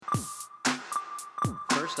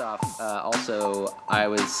off, also, I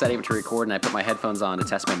was setting up to record and I put my headphones on to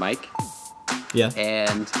test my mic. Yeah.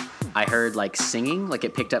 And I heard like singing, like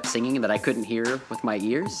it picked up singing that I couldn't hear with my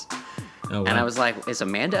ears. Oh, wow. And I was like, is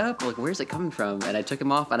Amanda up? Like, where's it coming from? And I took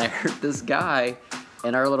him off and I heard this guy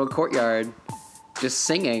in our little courtyard just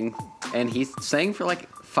singing. And he sang for like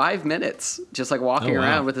 5 minutes, just like walking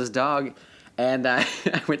around with his dog. And I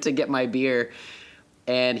went to get my beer.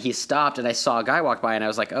 And he stopped, and I saw a guy walk by, and I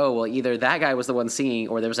was like, oh, well, either that guy was the one singing,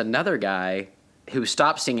 or there was another guy who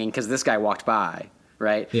stopped singing because this guy walked by,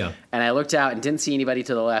 right? Yeah. And I looked out and didn't see anybody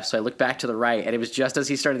to the left, so I looked back to the right, and it was just as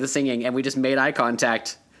he started the singing, and we just made eye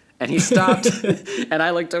contact, and he stopped, and I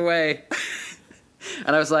looked away.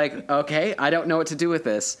 And I was like, okay, I don't know what to do with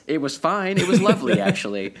this. It was fine. It was lovely,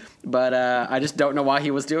 actually. But I just don't know why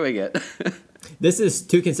he was doing it. This is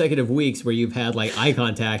 2 consecutive weeks where you've had like eye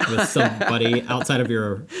contact with somebody outside of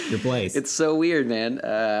your place. It's so weird, man.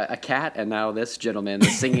 A cat and now this gentleman,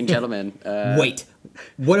 this singing gentleman. Wait,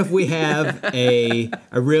 what if we have a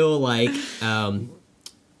real like,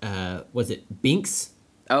 was it Binks?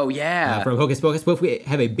 Oh, yeah. From Hocus Pocus. What if we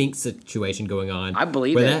have a Binks situation going on? I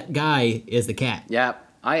believe where it. That guy is the cat. Yeah.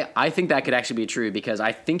 I think that could actually be true because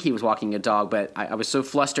I think he was walking a dog, but I was so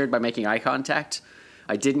flustered by making eye contact,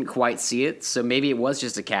 I didn't quite see it. So maybe it was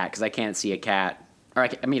just a cat because I can't see a cat. Or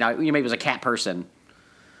maybe it was a cat person.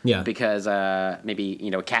 Yeah. Because maybe,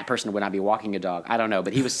 a cat person would not be walking a dog. I don't know,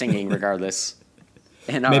 but he was singing regardless.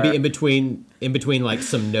 Maybe in between like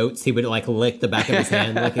some notes, he would like lick the back of his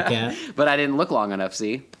hand like a cat. But I didn't look long enough,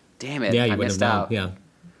 see? Damn it. Yeah, you I wouldn't missed have known. out.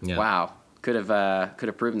 Yeah. Wow. Could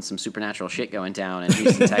have proven some supernatural shit going down in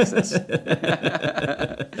Houston, Texas.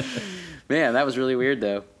 Man, that was really weird,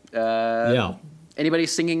 though. Yeah. Anybody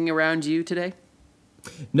singing around you today?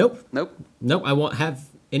 Nope. Nope. I won't have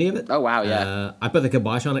any of it. Oh, wow, yeah. I put the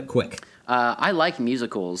kibosh on it quick. I like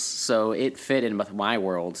musicals, so it fit in with my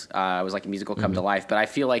world. It was like a musical come to life, but I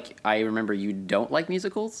feel like I remember you don't like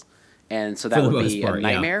musicals, and so that For the would most be part, a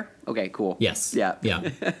nightmare? Yeah. Okay, cool. Yes. Yeah. Yeah.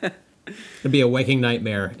 It'd be a waking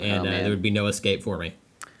nightmare, and man. there would be no escape for me.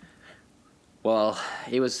 Well,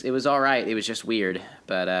 it was all right. It was just weird,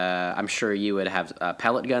 but I'm sure you would have a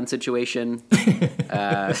pellet gun situation.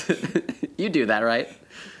 You do that, right?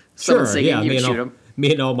 Someone Sure, singing, yeah. you shoot them.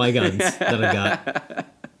 Me and all my guns that I got.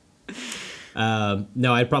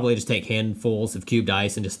 No, I'd probably just take handfuls of cubed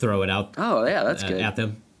ice and just throw it out. Oh, yeah, that's good. At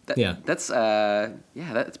them. That's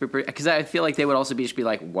pretty. Because I feel like they would also just be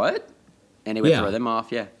like, "What?" and it would throw them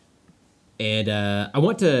off. Yeah. And I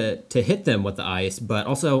want to hit them with the ice, but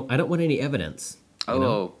also I don't want any evidence.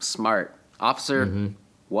 Oh, smart. Officer,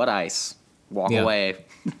 what ice? Walk away.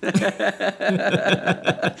 It'd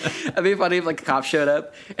be funny if like a cop showed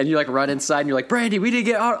up and you like run inside and you're like, Brandy, we need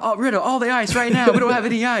to get rid of all the ice right now. We don't have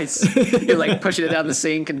any ice. You're like pushing it down the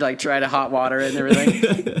sink and like try to hot water it and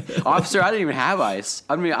everything. Officer, I didn't even have ice.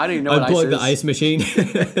 I don't even know what ice is. Unplug the ice machine.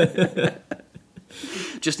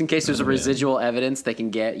 Just in case there's a residual evidence they can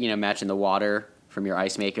get, matching the water from your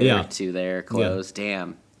ice maker to their clothes. Yeah.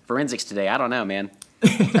 Damn. Forensics today. I don't know, man.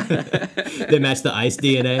 They match the ice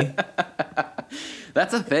DNA.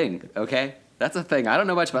 That's a thing, okay? That's a thing. I don't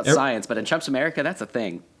know much about science, but in Trump's America, that's a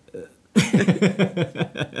thing.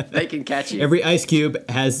 They can catch you. Every ice cube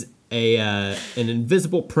has an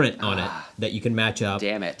invisible print on it that you can match up.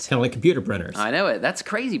 Damn it. Kind of like computer printers. I know it. That's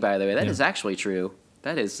crazy, by the way. That is actually true.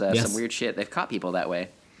 That is some weird shit. They've caught people that way.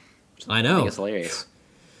 I know. I think it's hilarious.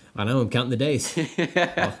 I know. I'm counting the days.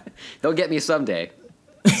 They'll get me someday.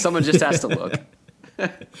 Someone just has to look.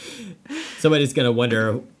 Somebody's going to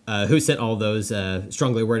wonder who sent all those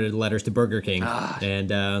strongly worded letters to Burger King. And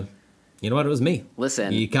you know what? It was me.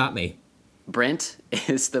 Listen. You caught me. Brent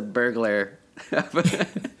is the burglar.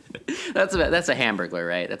 That's a hamburglar,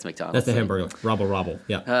 right? That's McDonald's. That's a hamburger. Robble.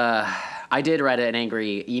 Yeah. I did write an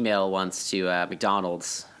angry email once to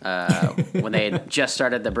McDonald's when they had just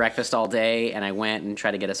started the breakfast all day, and I went and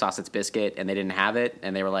tried to get a sausage biscuit, and they didn't have it,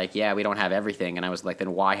 and they were like, "Yeah, we don't have everything," and I was like,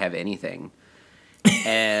 "Then why have anything?"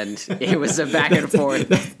 And it was a back and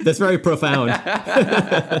forth. That's very profound.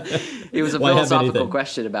 It was a philosophical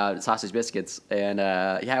question about sausage biscuits, and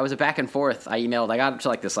it was a back and forth. I got to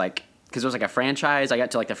like this because it was like a franchise. I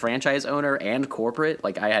got to like the franchise owner and corporate.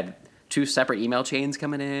 Like I had 2 separate email chains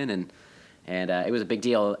coming in, and it was a big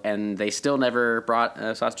deal. And they still never brought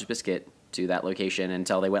a sausage biscuit to that location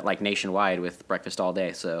until they went like nationwide with breakfast all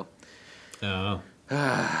day. So,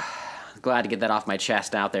 glad to get that off my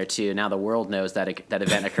chest out there too. Now the world knows that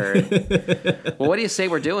event occurred. Well, what do you say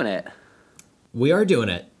we're doing it? We are doing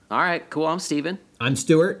it. All right, cool. I'm Steven. I'm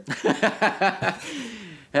Stuart.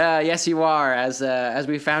 Yes, you are. As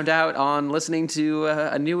we found out on listening to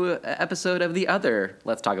a new episode of The Other,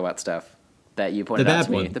 Let's Talk About Stuff. that you pointed out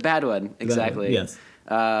to me. The bad one, exactly. Yes.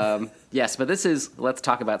 Yes, but this is Let's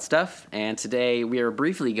Talk About Stuff, and today we are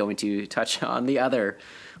briefly going to touch on the other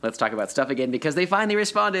Let's Talk About Stuff again because they finally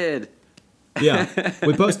responded. Yeah,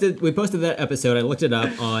 we posted that episode. I looked it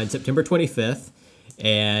up on September 25th,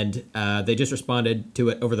 and they just responded to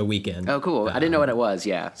it over the weekend. Oh, cool. I didn't know what it was,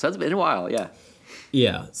 yeah. So it's been a while, yeah.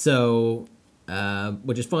 Yeah, so,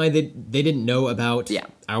 which is fine. They didn't know about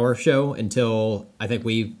our show until I think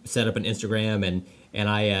we set up an Instagram, and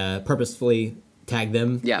I purposefully tagged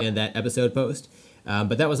them in that episode post.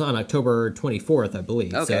 But that was on October 24th, I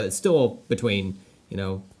believe. Okay. So it's still between,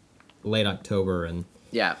 late October and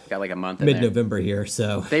got like a month mid-November here.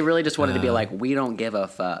 So they really just wanted to be like, we don't give a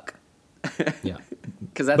fuck. Yeah.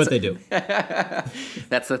 But they do.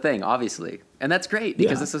 That's the thing, obviously. And that's great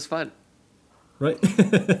because this is fun. Right.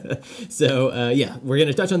 So, we're going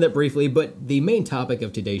to touch on that briefly, but the main topic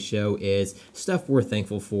of today's show is stuff we're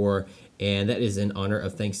thankful for, and that is in honor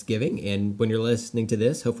of Thanksgiving. And when you're listening to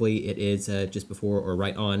this, hopefully it is just before or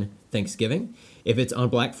right on Thanksgiving. If it's on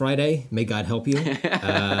Black Friday, may God help you.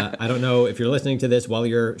 I don't know if you're listening to this while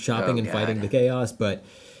you're shopping and fighting the chaos, but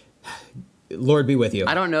Lord be with you.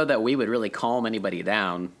 I don't know that we would really calm anybody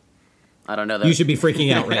down. I don't know that. You should be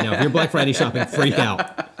freaking out right now. If you're Black Friday shopping, freak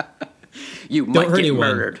out. You might get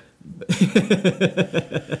murdered.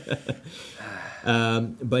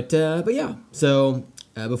 But yeah. So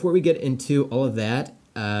before we get into all of that,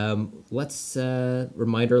 let's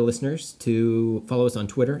remind our listeners to follow us on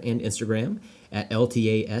Twitter and Instagram at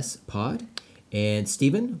LTAS Pod. And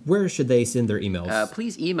Stephen, where should they send their emails?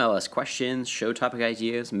 Please email us questions, show topic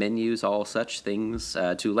ideas, menus, all such things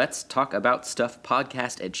to let's talk about stuff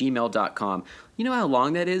podcast at gmail.com. You know how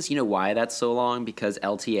long that is? You know why that's so long? Because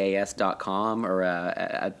LTAS.com or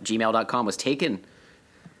gmail.com was taken.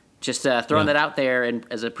 Just throwing that out there and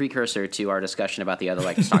as a precursor to our discussion about the other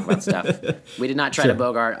let's talk about stuff. We did not try to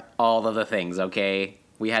bogart all of the things, okay?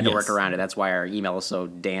 We had to work around it. That's why our email is so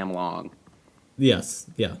damn long. Yes.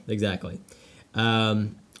 Yeah, exactly.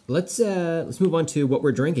 Let's move on to what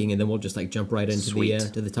we're drinking, and then we'll just jump right into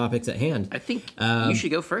the topics at hand. I think you should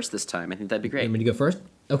go first this time. I think that'd be great. You want me to go first?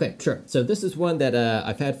 Okay, sure. So this is one that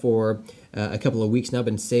I've had for a couple of weeks now. I've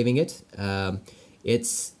been saving it.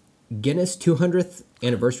 It's Guinness 200th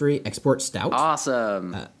Anniversary Export Stout.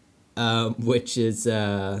 Awesome. Which is,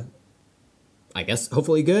 I guess,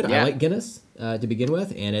 hopefully good. Yeah. I like Guinness to begin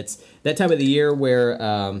with, and it's that time of the year where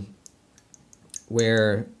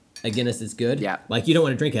a Guinness is good. Yeah. Like, you don't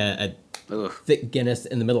want to drink a thick Guinness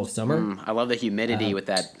in the middle of summer. I love the humidity with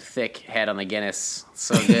that thick head on the Guinness.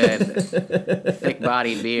 So good.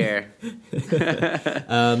 Thick-bodied beer.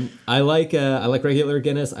 I like regular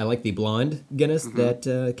Guinness. I like the blonde Guinness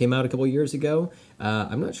that came out a couple years ago.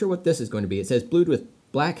 I'm not sure what this is going to be. It says brewed with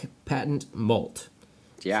black patent malt.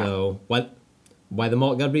 Yeah. So why the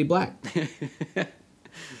malt got to be black?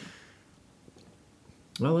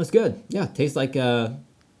 Well, that's good. Yeah, tastes like kind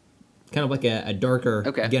of like a darker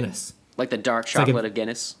Guinness. Like the dark chocolate of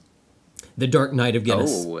Guinness? The Dark Knight of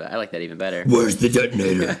Guinness. Oh, I like that even better. Where's the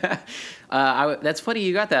detonator? That's funny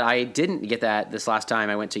you got that. I didn't get that this last time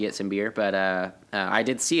I went to get some beer, but I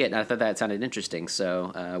did see it, and I thought that sounded interesting.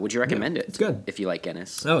 So would you recommend it? It's good. If you like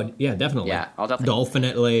Guinness. Oh, yeah, definitely. Yeah, I'll definitely.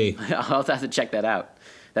 Dolphinitely. I'll have to check that out.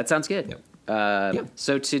 That sounds good. Yep.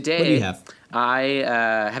 So today, what do you have? I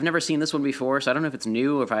have never seen this one before, so I don't know if it's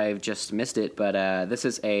new or if I've just missed it, but this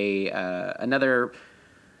is another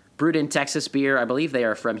brewed in Texas beer. I believe they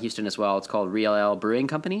are from Houston as well. It's called Real Ale Brewing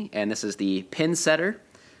Company, and this is the Pin Setter.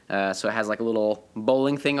 So it has like a little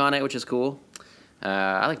bowling thing on it, which is cool.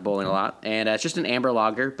 I like bowling a lot, and it's just an amber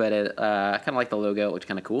lager, but I kind of like the logo. It looks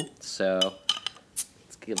kind of cool. So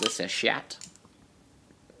let's give this a shot.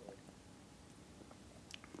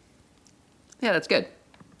 Yeah, that's good.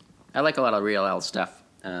 I like a lot of Real Ale stuff,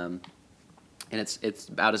 and it's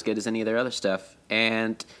about as good as any of their other stuff.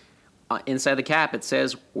 And inside the cap, it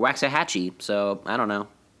says Waxahachie, so I don't know.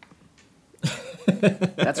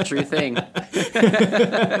 That's a true thing.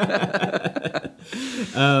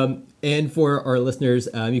 And for our listeners,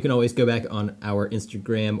 you can always go back on our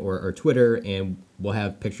Instagram or Twitter, and we'll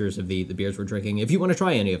have pictures of the beers we're drinking. If you want to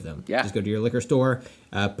try any of them, just go to your liquor store,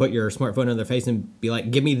 put your smartphone on their face, and be like,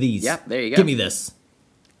 "Give me these." Yep, there you go. Give me this.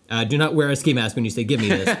 Do not wear a ski mask when you say, "Give me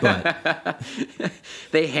this." But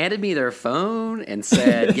they handed me their phone and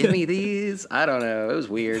said, "Give me these." I don't know. It was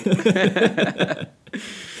weird.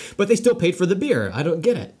 But they still paid for the beer. I don't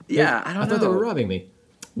get it. Yeah, I don't know. I thought they were robbing me.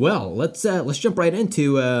 Well, let's jump right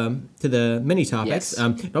into to the mini topics.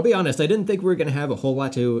 Yes. I'll be honest, I didn't think we were going to have a whole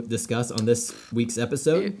lot to discuss on this week's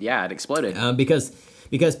episode. Yeah, it exploded. Because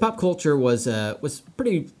pop culture was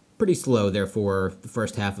pretty pretty slow there for the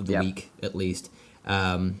first half of the Yep. week at least.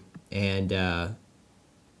 Yeah,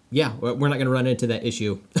 we're not going to run into that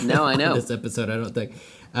issue. No, I know. This episode, I don't think.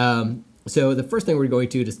 So the first thing we're going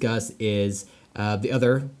to discuss is the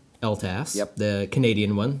other LTAS, Yep. the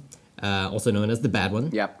Canadian one, also known as the bad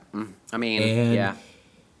one. Yep. I mean, And- yeah.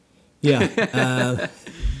 Yeah,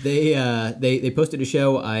 they posted a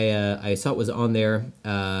show. I saw it was on there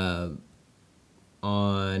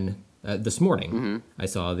on this morning. Mm-hmm. I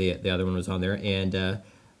saw the other one was on there, and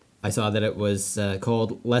I saw that it was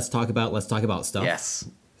called Let's Talk About Stuff. Yes.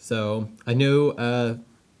 So I knew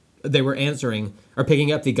they were answering or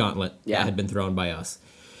picking up the gauntlet Yeah. that had been thrown by us.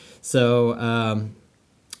 So and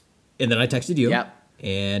then I texted you. Yep.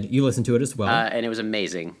 And you listened to it as well. And it was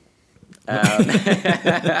amazing.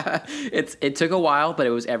 It took a while, but it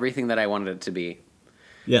was everything that I wanted it to be.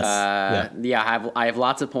 yes. I have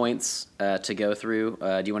lots of points to go through.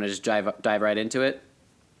 Do you want to just dive right into it?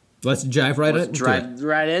 Let's dive right into it. Drive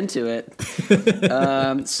right into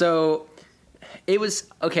it. So it was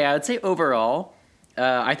okay. I would say overall,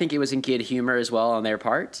 I think it was in good humor as well on their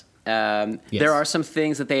part. Yes. There are some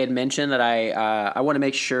things that they had mentioned that I want to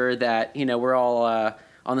make sure that we're all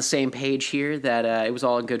on the same page here. That it was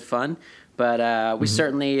all in good fun. But we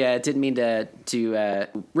certainly didn't mean to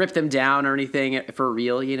rip them down or anything for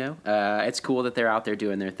real. It's cool that they're out there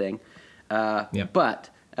doing their thing. Yeah. But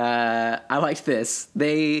I liked this.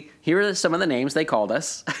 Here are some of the names they called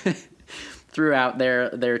us throughout their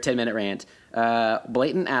 10-minute rant.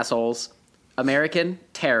 Blatant assholes, American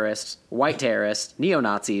terrorists, white terrorists,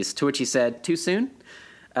 neo-Nazis, to which he said, too soon,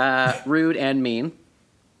 rude and mean.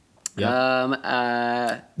 Yep.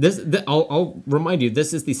 I'll remind you,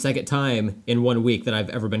 this is the second time in 1 week that I've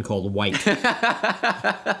ever been called white. And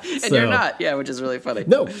you're not, which is really funny.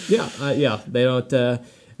 No, yeah, they don't.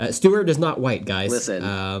 Stuart is not white, guys.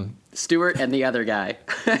 Listen, Stuart and the other guy.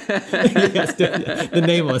 Yes, the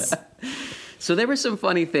nameless. So there were some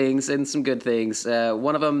funny things and some good things.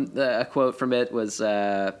 One of them, a quote from it was,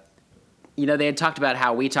 they had talked about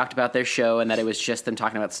how we talked about their show and that it was just them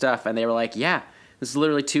talking about stuff. And they were like, yeah, this is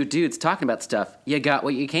literally two dudes talking about stuff. You got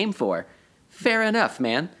what you came for. Fair enough,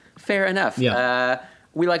 man. Fair enough. Yeah.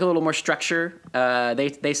 We like a little more structure.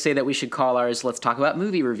 They say that we should call ours "Let's Talk About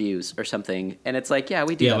Movie Reviews" or something, and it's like, yeah,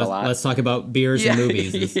 we do that a lot. Let's talk about beers and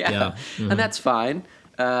movies. Yeah. And that's fine.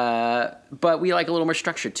 But we like a little more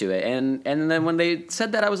structure to it. And then when they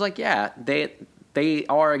said that, I was like, yeah, they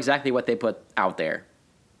are exactly what they put out there,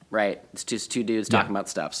 right? It's just two dudes talking about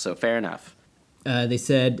stuff. So fair enough. They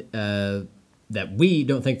said that we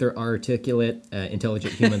don't think they're articulate,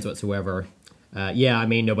 intelligent humans whatsoever. I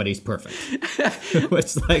mean, nobody's perfect.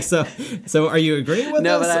 Which, like, so are you agreeing with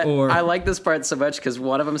No, this? but Or I like this part so much because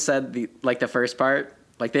one of them said the first part,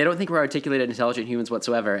 like, they don't think we're articulated, intelligent humans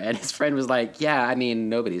whatsoever. And his friend was like, yeah, I mean,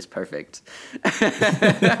 nobody's perfect.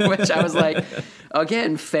 Which I was like,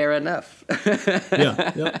 again, fair enough.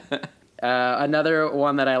 yeah. Another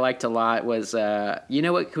one that I liked a lot was,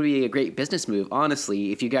 what could be a great business move,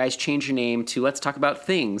 honestly, if you guys change your name to Let's Talk About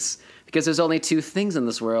Things, because there's only two things in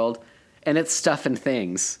this world, and it's stuff and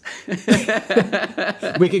things.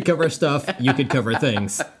 We could cover stuff, you could cover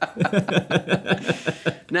things.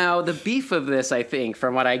 Now, the beef of this, I think,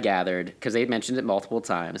 from what I gathered, because they mentioned it multiple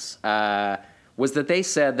times, was that they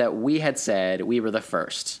said that we had said we were the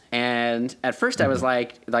first. And at first I was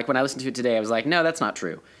like when I listened to it today, I was like, no, that's not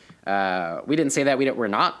true. We didn't say that. We're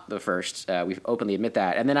not the first. We openly admit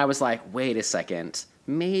that. And then I was like, wait a second,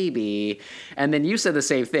 maybe. And then you said the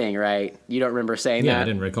same thing, right? You don't remember saying that? Yeah, I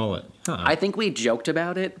didn't recall it. I think we joked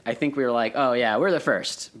about it. I think we were like, oh, yeah, we're the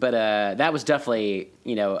first. But that was definitely,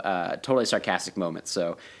 a totally sarcastic moment.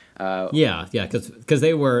 So, because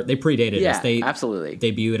they predated us. They absolutely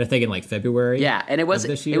debuted, I think, in like February. Yeah, and it was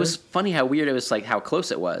this year. it was funny how weird it was, like how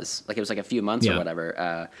close it was. Like it was like a few months or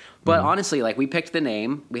whatever. But honestly, like we picked the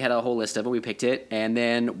name. We had a whole list of it. We picked it, and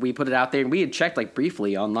then we put it out there. And we had checked like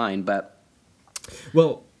briefly online, but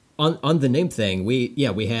well, on the name thing, we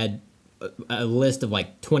had a list of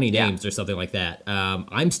like 20 names or something like that.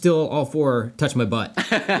 I'm still all for Touch My Butt.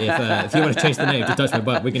 If you want to change the name to Touch My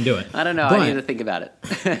Butt, we can do it. I don't know. I need to think about it.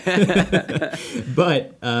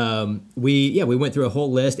 But we went through a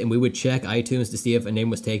whole list, and we would check iTunes to see if a name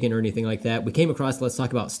was taken or anything like that. We came across Let's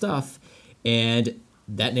Talk About Stuff, and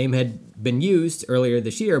that name had been used earlier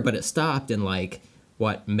this year, but it stopped in like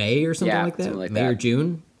May or something like that, something like May or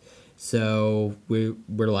June. So we're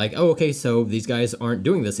like, oh, okay, so these guys aren't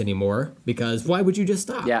doing this anymore, because why would you just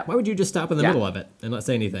stop? Yeah. Why would you just stop in the middle of it and not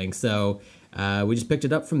say anything? So we just picked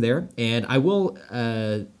it up from there. And I will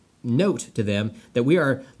note to them that we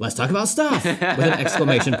are Let's Talk About Stuff with an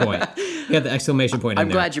exclamation point. We have the exclamation point in I'm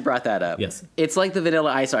there. glad you brought that up. Yes. It's like the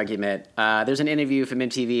Vanilla Ice argument. There's an interview from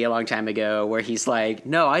MTV a long time ago where he's like,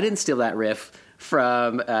 no, I didn't steal that riff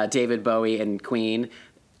from David Bowie and Queen.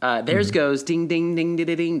 Theirs goes ding, ding, ding,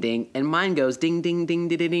 ding, ding, ding, and mine goes ding, ding, ding,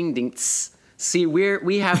 ding, ding, ding, tss. See,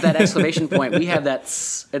 we have that exclamation point. We have that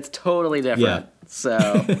tss. It's totally different. Yeah. So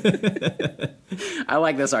I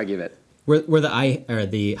like this argument. We're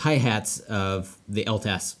the hi-hats of the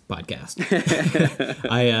LTAS podcast.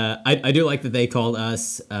 I do like that they called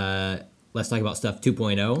us Let's Talk About Stuff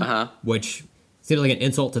 2.0, which seems like an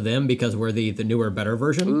insult to them because we're the newer, better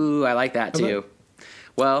version. Ooh, I like that too.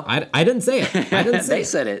 Well, I didn't say it. I didn't say they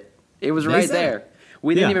said it. It was right there. It.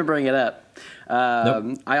 We didn't Yeah. even bring it up.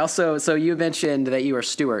 Nope. I also, so you mentioned that you were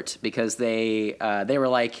Stuart because they were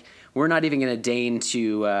like, we're not even going to deign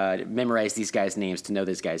to memorize these guys' names, to know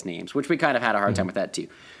these guys' names, which we kind of had a hard time with that too.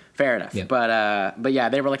 Fair enough. Yeah. But yeah,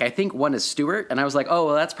 they were like, I think one is Stuart. And I was like, oh,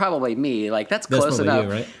 well, that's probably me. Like, that's close probably enough.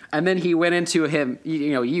 you, right? And then he went into him,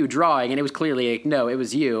 you drawing, and it was clearly, like, no, it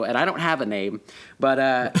was you. And I don't have a name.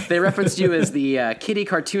 But they referenced you as the kitty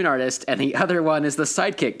cartoon artist, and the other one is the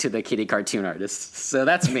sidekick to the kitty cartoon artist. So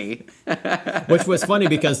that's me. Which was funny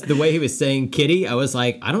because the way he was saying kitty, I was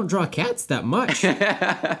like, I don't draw cats that much.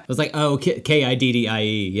 I was like, oh, Kiddie.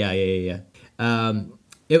 Yeah.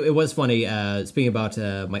 It was funny. Speaking about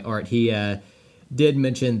my art, he did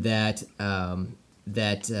mention that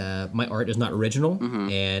my art is not original,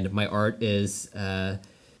 and my art is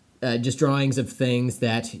just drawings of things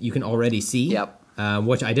that you can already see. Yep.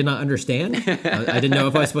 Which I did not understand. I didn't know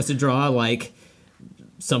if I was supposed to draw like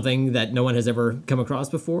something that no one has ever come across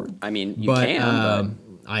before. I mean, you can.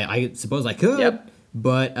 I suppose I could. Yep.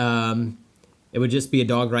 But it would just be a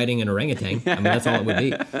dog riding an orangutan. I mean, that's all it would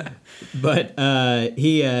be. But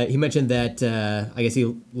he mentioned that I guess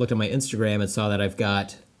he looked at my Instagram and saw that I've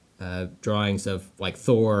got drawings of like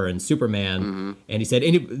Thor and Superman, and he said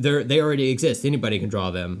they already exist. Anybody can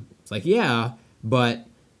draw them. It's like, yeah, but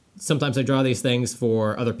sometimes I draw these things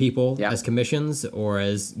for other people as commissions or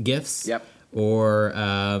as gifts. Yep. Or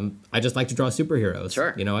I just like to draw superheroes.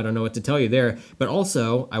 Sure. I don't know what to tell you there. But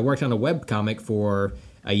also, I worked on a webcomic for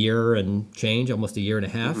a year and change, almost a year and a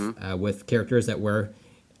half, with characters that were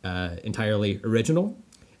entirely original.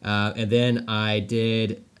 And then I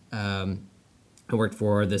did, I worked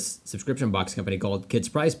for this subscription box company called Kids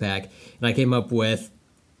Prize Pack, and I came up with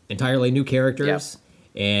entirely new characters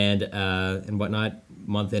and whatnot,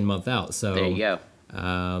 month in, month out. So there you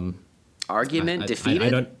go. Argument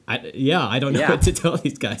defeated. I don't know what to tell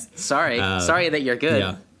these guys. Sorry that you're good.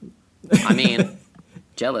 Yeah. I mean,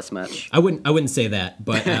 jealous much. I wouldn't say that,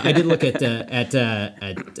 but I did look at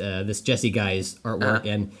this Jesse guy's artwork,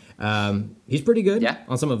 and he's pretty good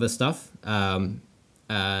on some of his stuff.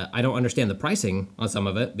 I don't understand the pricing on some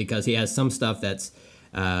of it because he has some stuff that's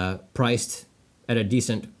priced at a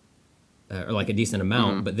decent or like a decent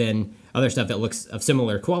amount, but then other stuff that looks of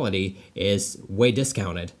similar quality is way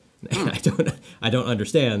discounted. I don't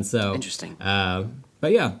understand. So Interesting.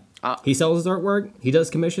 But yeah, he sells his artwork. He does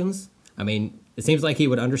commissions. I mean, it seems like he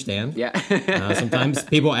would understand. Yeah. Sometimes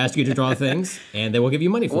people ask you to draw things, and they will give you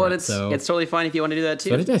money for it. It's So totally fine if you want to do that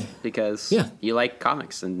too. That's what I did. Because Yeah. you like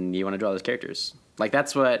comics and you want to draw those characters. Like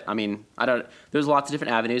that's what I mean. There's lots of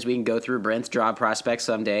different avenues we can go through. Brent's draw prospects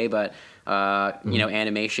someday, but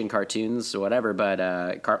animation, cartoons, whatever.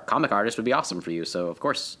 But comic artist would be awesome for you. So of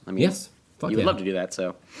course, I mean, Yes. Fuck you would yeah. love to do that.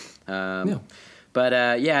 So. Yeah. But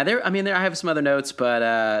I have some other notes,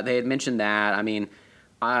 but they had mentioned that. I mean,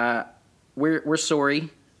 we're sorry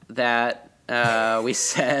that we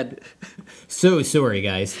said So sorry,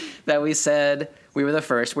 guys. that we said we were the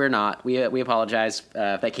first. We're not. We apologize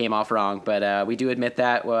if that came off wrong, but we do admit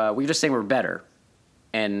that we're just saying we're better,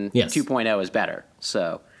 and Yes. 2.0 is better.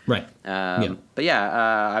 So Right. But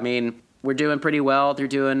I mean, we're doing pretty well. They're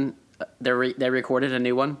doing. They recorded a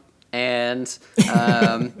new one, and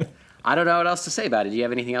I don't know what else to say about it. Do you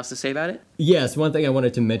have anything else to say about it? Yes, one thing I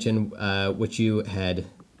wanted to mention, which you had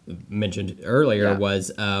mentioned earlier,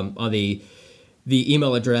 was on the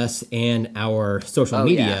email address and our social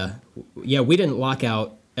media. Yeah, we didn't lock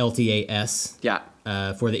out LTAS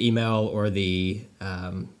for the email or the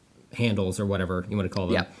handles or whatever you want to call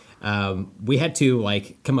them. Yeah. We had to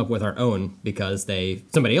come up with our own because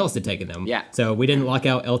somebody else had taken them. Yeah. So we didn't lock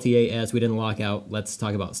out LTAS. We didn't lock out Let's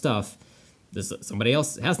Talk About Stuff. Somebody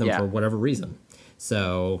else has them for whatever reason.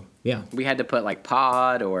 So, yeah. We had to put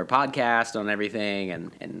pod or podcast on everything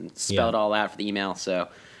and spell it all out for the email. So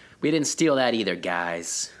we didn't steal that either,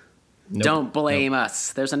 guys. Nope. Don't blame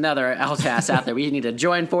us. There's another LTAS out there. We need to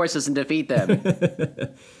join forces and defeat them.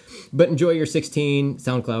 But enjoy your 16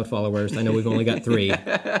 SoundCloud followers. I know we've only got 3,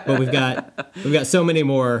 but we've got so many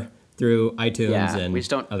more through iTunes and we just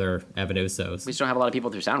don't, other avenues. So we just don't have a lot of people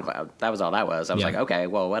through SoundCloud. That was all that was. I was like, okay,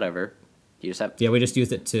 well, whatever. You just have. Yeah, we just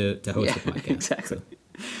used it to host the podcast. Exactly.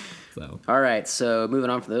 So. All right, so moving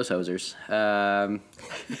on from those hosers.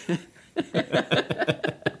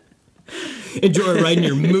 Enjoy riding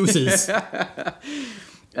your mooses.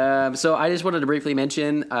 So I just wanted to briefly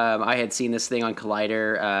mention, I had seen this thing on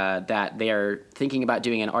Collider that they are thinking about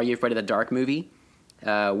doing an Are You Afraid of the Dark movie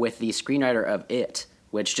with the screenwriter of It,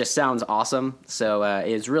 which just sounds awesome. So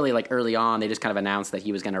it's really like early on, they just kind of announced that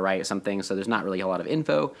he was going to write something, so there's not really a lot of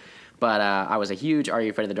info. But I was a huge Are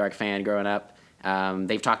You Afraid of the Dark fan growing up.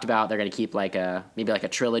 They've talked about they're going to keep like maybe like a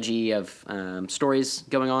trilogy of stories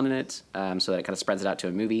going on in it, so that it kind of spreads it out to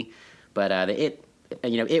a movie. But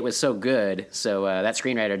It was so good. So that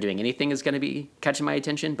screenwriter doing anything is going to be catching my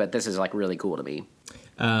attention. But this is like really cool to me.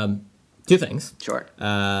 2 things. Sure.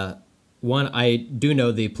 One, I do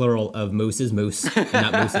know the plural of moose is moose, and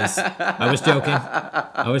not mooses. I was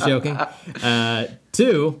joking.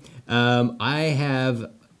 2, I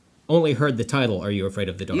have only heard the title. Are You Afraid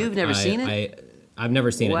of the Dark? You've never seen it? I've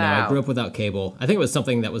never seen it. No, I grew up without cable. I think it was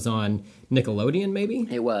something that was on Nickelodeon, maybe.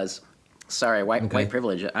 It was. Sorry, white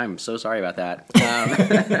privilege. I'm so sorry about that.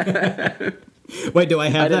 Wait, do I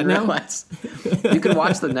have that now? Realize. You can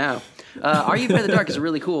watch them now. Are You Afraid of the Dark is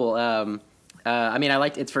really cool. I mean, I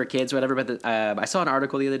liked it's for kids or whatever, but I saw an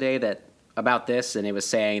article the other day about this, and it was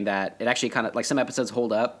saying that it actually kind of like some episodes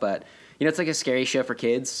hold up, but it's like a scary show for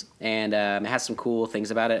kids, and it has some cool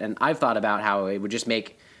things about it. And I've thought about how it would just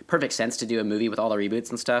make perfect sense to do a movie with all the reboots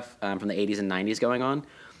and stuff from the 80s and 90s going on,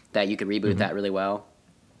 that you could reboot that really well.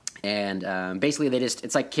 And basically,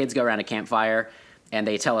 it's like kids go around a campfire and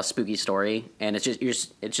they tell a spooky story, and it's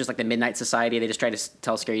just like the Midnight Society. They just try to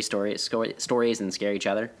tell scary stories and scare each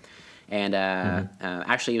other. And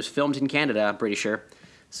actually, it was filmed in Canada, I'm pretty sure.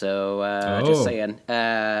 So just saying.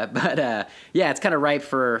 But it's kind of ripe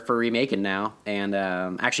for remaking now, and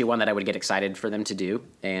actually one that I would get excited for them to do.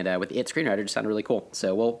 And with It screenwriter, just sounded really cool.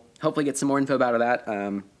 So we'll hopefully get some more info about that.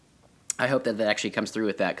 I hope that actually comes through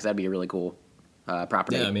with that, because that'd be a really cool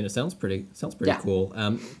property. Yeah, I mean, it sounds pretty cool.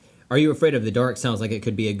 Are You Afraid of the Dark sounds like it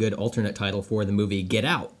could be a good alternate title for the movie Get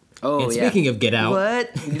Out. Oh, and speaking of Get Out...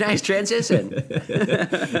 What? Nice transition.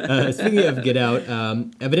 Speaking of Get Out,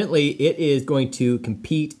 evidently it is going to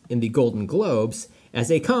compete in the Golden Globes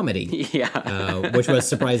as a comedy. Yeah. Which was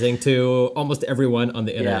surprising to almost everyone on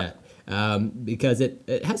the internet. Yeah. Because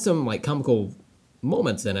it has some like comical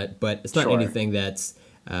moments in it, but it's not anything that's...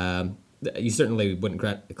 you certainly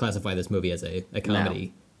wouldn't classify this movie as a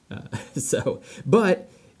comedy. No. But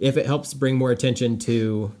if it helps bring more attention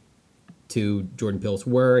to Jordan Peele's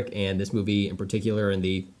work and this movie in particular, and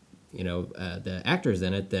the actors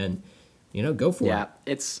in it, then go for it. Yeah,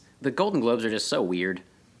 the Golden Globes are just so weird.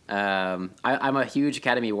 I'm a huge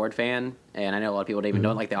Academy Award fan, and I know a lot of people even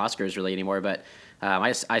don't like the Oscars really anymore, but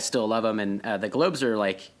I still love them, and the Globes are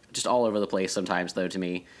like just all over the place sometimes, though, to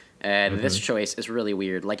me. And this choice is really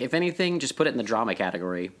weird. Like, if anything, just put it in the drama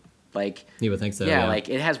category. Like, you would think so. Yeah, like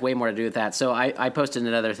it has way more to do with that. So I posted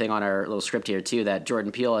another thing on our little script here too, that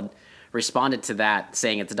Jordan Peele had responded to that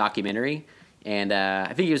saying it's a documentary, and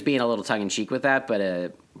I think he was being a little tongue in cheek with that, but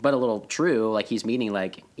a little true. Like, he's meaning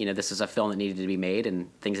like this is a film that needed to be made and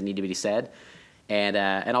things that need to be said,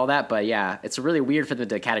 and all that. But yeah, it's really weird for them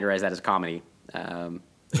to categorize that as comedy.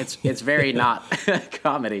 It's very not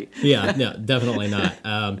comedy. Yeah, no, definitely not.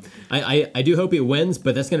 I do hope he wins,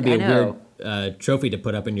 but that's going to be a weird trophy to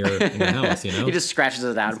put up in your house. He just scratches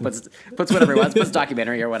it out and puts whatever he wants, puts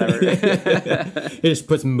documentary or whatever. He just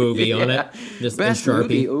puts movie on it, just Best in Sharpie.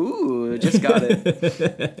 Movie. Ooh, just got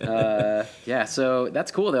it. So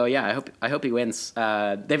that's cool though. Yeah, I hope he wins.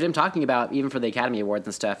 They've been talking about, even for the Academy Awards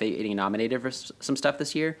and stuff, getting nominated for some stuff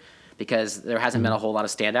this year, because there hasn't been a whole lot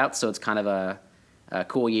of standouts. So it's kind of a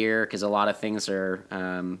cool year, because a lot of things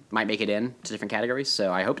might make it in to different categories.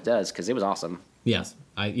 So I hope it does, because it was awesome. Yes,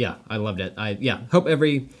 I loved it. I hope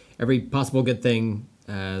every possible good thing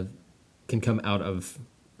can come out of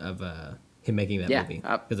him making that movie,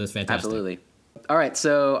 because it was fantastic. Absolutely. All right,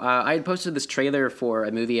 so I had posted this trailer for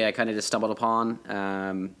a movie I kind of just stumbled upon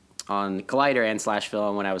on Collider and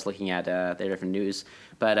 /Film when I was looking at their different news.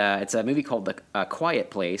 But it's a movie called The Quiet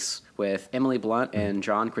Place with Emily Blunt and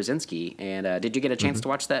John Krasinski. And did you get a chance to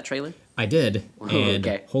watch that trailer? I did. And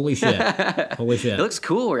holy shit. Holy shit. It looks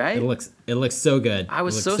cool, right? It looks so good. I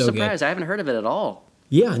was so surprised. Good. I haven't heard of it at all.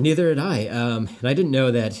 Yeah, neither had I. And I didn't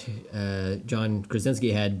know that John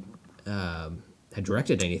Krasinski had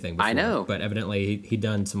directed anything before. I know. But evidently he'd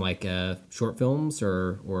done some like short films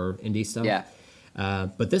or indie stuff. Yeah.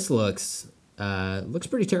 But this looks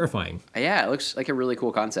pretty terrifying. Yeah, it looks like a really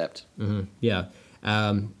cool concept. Yeah.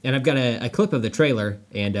 And I've got a clip of the trailer,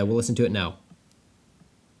 and we'll listen to it now.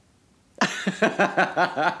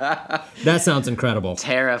 That sounds incredible.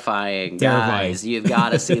 Terrifying. Guys, you've got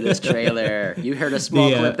to see this trailer. You heard a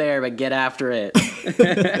small clip there, but get after it.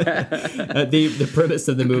 The premise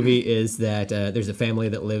of the movie is that there's a family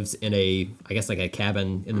that lives in I guess like a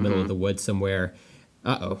cabin in the middle of the woods somewhere.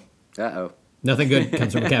 Uh-oh. Nothing good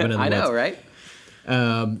comes from a cabin in the woods. I know, right?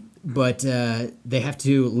 But they have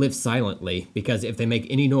to live silently because if they make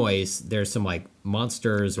any noise, there's some like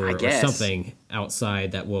monsters or something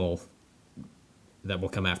outside that will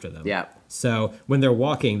come after them. Yeah. So when they're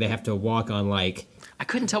walking, they have to walk on like... I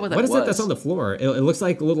couldn't tell what that was. What is that that's on the floor? It looks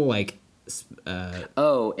like little like...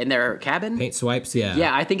 in their cabin? Paint swipes, yeah.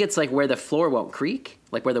 Yeah, I think it's like where the floor won't creak,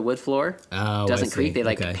 like where the wood floor doesn't creak. They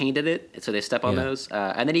painted it, so they step on those.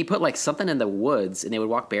 And then he put like something in the woods, and they would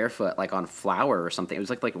walk barefoot like on flour or something. It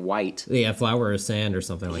was like white. Yeah, flour or sand or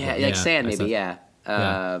something like that. Yeah, like sand maybe, yeah.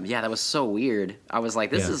 That was so weird. I was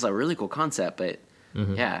like, this is a really cool concept, but...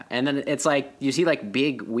 Yeah, and then it's like you see like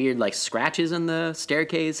big weird like scratches in the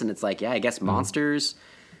staircase, and it's like, yeah, I guess monsters,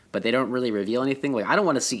 but they don't really reveal anything. Like I don't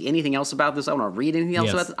want to see anything else about this. I don't want to read anything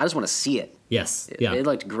else about this. I just want to see it. Yes, it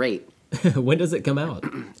looked great. When does it come out?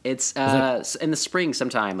 It's in the spring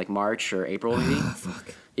sometime, like March or April maybe.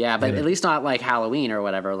 Fuck. Yeah, but at least not like Halloween or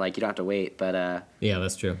whatever. Like you don't have to wait. But yeah,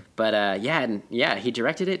 that's true. But he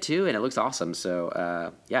directed it too, and it looks awesome.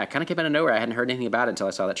 So it kind of came out of nowhere. I hadn't heard anything about it until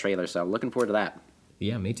I saw that trailer. So I'm looking forward to that.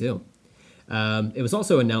 Yeah, me too. It was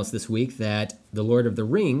also announced this week that the Lord of the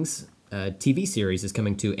Rings TV series is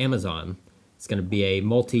coming to Amazon. It's going to be a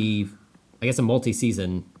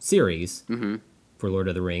multi-season series for Lord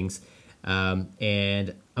of the Rings.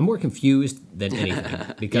 And I'm more confused than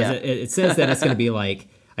anything because it says that it's going to be like,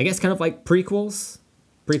 I guess kind of like prequels.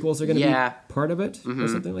 Prequels are going to be part of it or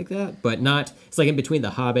something like that, but not, it's like in between The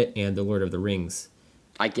Hobbit and the Lord of the Rings.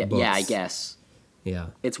 Yeah, I guess. Yeah.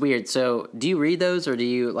 It's weird. So, do you read those, or do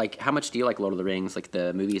you like? How much do you like Lord of the Rings, like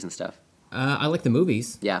the movies and stuff? I like the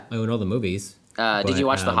movies. Yeah, I own all the movies. Did you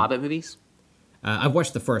watch the Hobbit movies? I've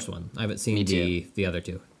watched the first one. I haven't seen the other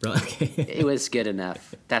two. It was good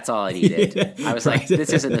enough. That's all I needed. I was like,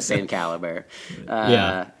 this isn't the same caliber.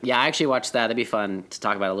 I actually watched that. That'd be fun to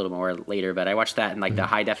talk about a little more later. But I watched that in like the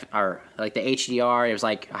high def or like the HDR. It was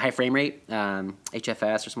like high frame rate,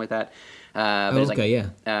 HFS or something like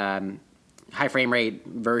that. High frame rate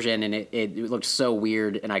version, and it looked so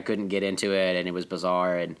weird, and I couldn't get into it, and it was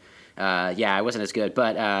bizarre, and it wasn't as good.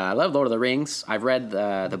 But I love Lord of the Rings. I've read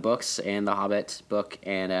the books and the Hobbit book,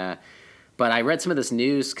 and but I read some of this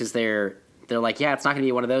news because they're like, it's not going to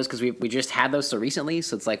be one of those because we just had those so recently,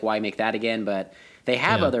 so it's like, why make that again? But they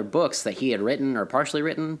have other books that he had written or partially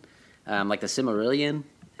written, like the Silmarillion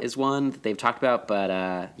is one that they've talked about, but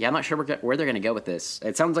I'm not sure where they're going to go with this.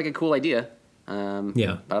 It sounds like a cool idea. But I'm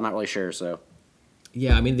not really sure. So,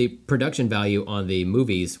 yeah, I mean the production value on the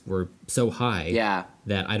movies were so high. Yeah.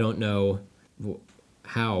 That I don't know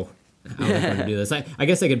how they're going to do this. I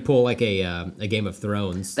guess I could pull like a Game of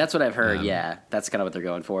Thrones. That's what I've heard. That's kind of what they're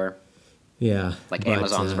going for. Yeah, like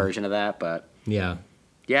Amazon's version of that. But yeah,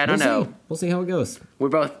 I don't know. We'll see how it goes. We're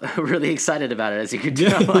both really excited about it, as you can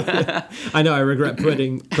tell. I know I regret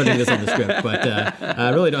putting this on the script, but I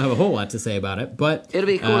really don't have a whole lot to say about it. But it'll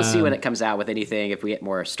be cool to see when it comes out with anything, if we get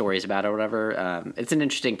more stories about it or whatever. It's an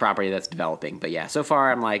interesting property that's developing. But so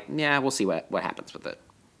far I'm like, we'll see what happens with it.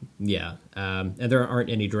 Yeah, and there aren't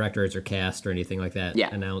any directors or cast or anything like that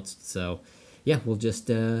announced. So we'll just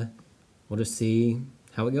see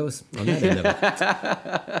how it goes on that end of it.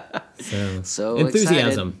 So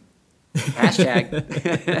enthusiasm. Excited.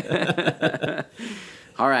 Hashtag.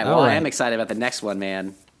 All right. Well, I am excited about the next one,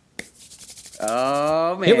 man.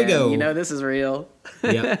 Oh man! Here we go. You know this is real.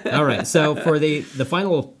 Yeah. All right. So for the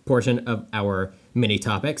final portion of our mini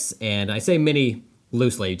topics, and I say mini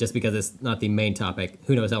loosely just because it's not the main topic.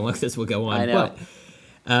 Who knows how long this will go on? I know.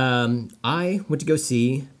 But I went to go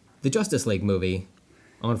see the Justice League movie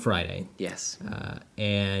on Friday. Yes.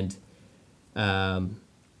 And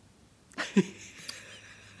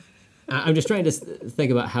I'm just trying to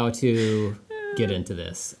think about how to get into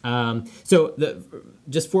this.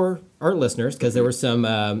 Just for our listeners, because there were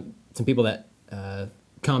some people that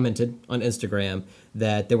commented on Instagram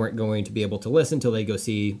that they weren't going to be able to listen until they go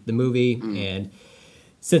see the movie. And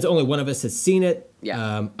since only one of us has seen it,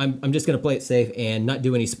 I'm just going to play it safe and not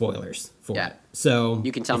do any spoilers for it. So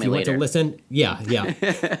you can tell me later. If you want to listen,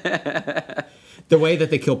 the way that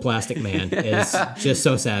they kill Plastic Man is just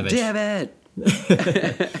so savage. Damn it!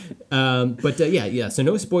 So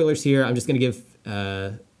no spoilers here. I'm just going to give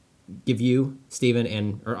give you, Stephen,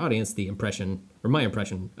 and our audience the impression, or my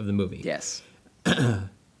impression of the movie. Yes.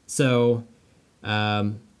 So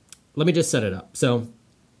let me just set it up. So,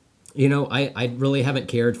 I really haven't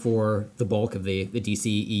cared for the bulk of the DC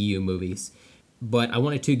EU movies, but I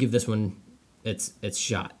wanted to give this one its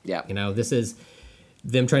shot. Yeah. This is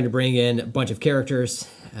them trying to bring in a bunch of characters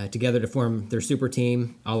together to form their super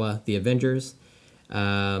team, a la the Avengers.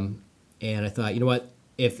 And I thought, you know what?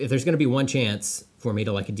 If there's going to be one chance for me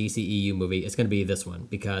to like a DC EU movie, it's going to be this one,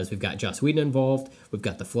 because we've got Joss Whedon involved. We've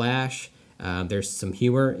got The Flash. There's some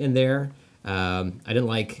humor in there. I didn't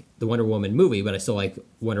like the Wonder Woman movie, but I still like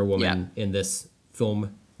Wonder Woman in this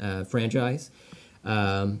film franchise.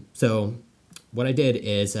 So what I did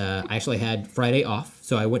is I actually had Friday off,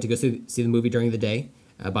 so I went to go see the movie during the day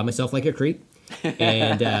by myself like a creep.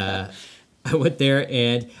 And I went there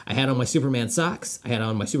and I had on my Superman socks. I had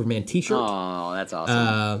on my Superman T-shirt. Oh, that's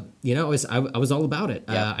awesome. I was all about it.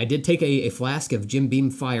 Yep. I did take a flask of Jim Beam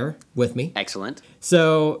Fire with me. Excellent.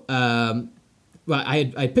 So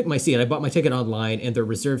I picked my seat. I bought my ticket online, and they're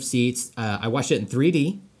reserved seats. I watched it in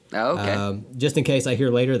 3D. Oh, okay. Just in case I hear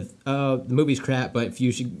later, the movie's crap, but if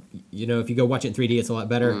you go watch it in 3D, it's a lot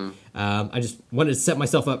better. I just wanted to set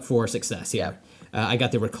myself up for success here. I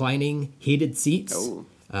got the reclining heated seats. Oh.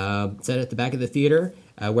 Set at the back of the theater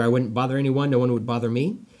where I wouldn't bother anyone. No one would bother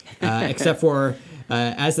me, except for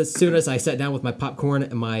as soon as I sat down with my popcorn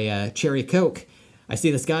and my cherry Coke, I see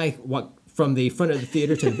this guy walk from the front of the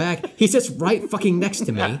theater to the back. He sits right fucking next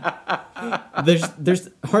to me. There's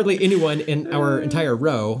hardly anyone in our entire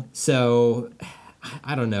row, so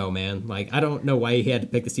I don't know, man. Like, I don't know why he had to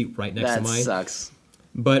pick the seat right next to mine. That sucks.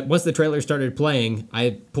 But once the trailer started playing,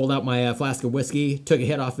 I pulled out my flask of whiskey, took a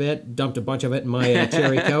hit off it, dumped a bunch of it in my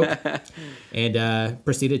cherry Coke, and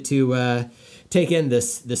proceeded to take in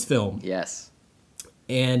this film. Yes.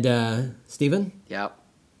 And Stephen? Yep.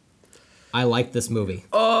 I like this movie.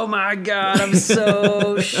 Oh my God, I'm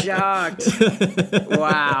so shocked.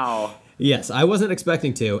 Wow. Yes, I wasn't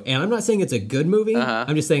expecting to, and I'm not saying it's a good movie.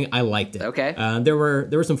 I'm just saying I liked it. Okay. There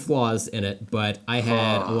were some flaws in it, but I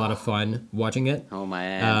had a lot of fun watching it. Oh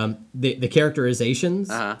man. The characterizations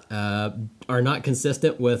are not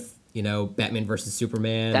consistent with Batman versus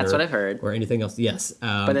Superman. That's what I've heard. Or anything else. Yes,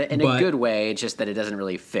 but in a good way, just that it doesn't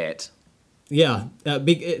really fit. Yeah,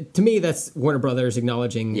 to me that's Warner Brothers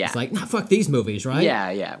acknowledging it's like, nah, fuck these movies, right?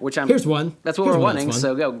 Yeah. Here's one. That's what we're wanting.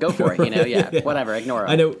 So go for it. Yeah. Whatever. Ignore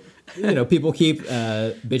it. I know. People keep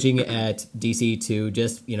bitching at DC to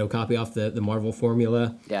just copy off the Marvel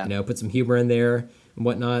formula. Yeah. Put some humor in there and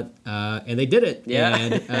whatnot, and they did it. Yeah.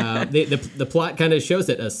 And the plot kind of shows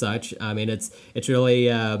it as such. I mean, it's really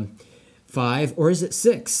 5 or is it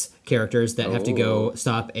 6 characters that have to go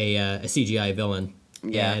stop a CGI villain.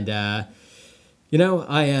 Yeah. And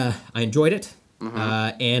I enjoyed it,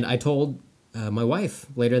 and I told my wife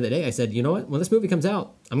later that day. I said, you know what? When this movie comes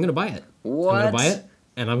out, I'm going to buy it. What? I'm going to buy it.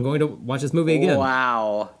 And I'm going to watch this movie again.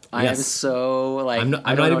 Wow. I am so I'm not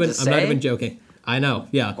even joking. I know.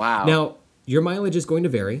 Yeah. Wow. Now, your mileage is going to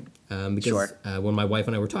vary because Sure. When my wife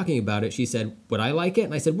and I were talking about it, she said, would I like it?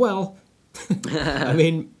 And I said, well, I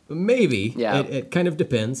mean, maybe. Yeah. It kind of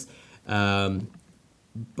depends.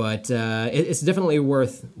 But it's definitely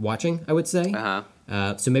worth watching, I would say.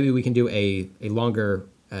 So maybe we can do a longer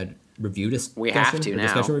review discussion. We have to now.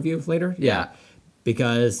 Discussion review later. Yeah.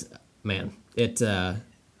 Because, man, it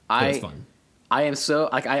was fun. I am so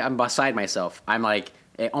I'm beside myself. I'm like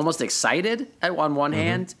almost excited on one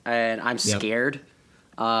hand, and I'm scared.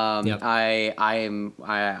 I'm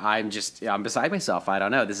beside myself. I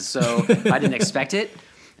don't know. This is so I didn't expect it.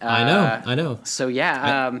 I know. So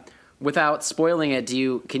yeah. Without spoiling it,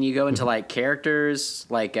 can you go into like characters,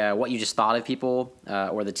 like what you just thought of people,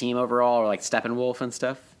 or the team overall, or like Steppenwolf and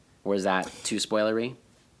stuff? Or is that too spoilery?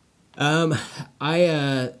 I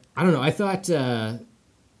don't know. I thought I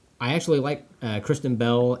actually like Kristen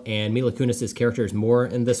Bell and Mila Kunis' characters more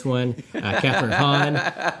in this one. Catherine Hahn.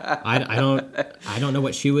 I don't know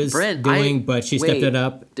what she was doing, but she stepped it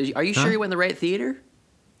up. Are you sure you were in the right theater?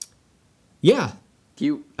 Yeah.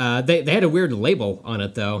 They had a weird label on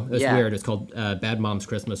it though. It's weird. It's called Bad Moms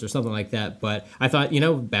Christmas or something like that. But I thought,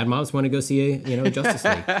 bad moms want to go see Justice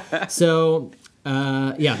League. So they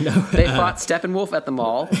fought Steppenwolf at the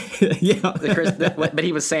mall. But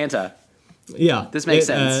he was Santa. Yeah, this makes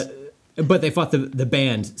sense. But they fought the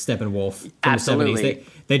band Steppenwolf from Absolutely. the 70s.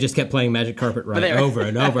 They just kept playing Magic Carpet Ride over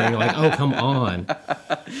and over, and you're like, oh, come on.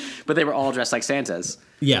 But they were all dressed like Santas.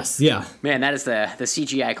 Yes, yeah. Man, that is the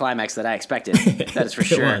CGI climax that I expected. That is for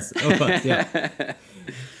sure. It was, yeah.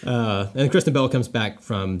 And Kristen Bell comes back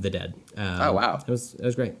from the dead. Oh, wow. It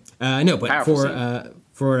was great. No, but Powerful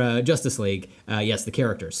for Justice League, yes, the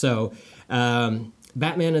character. So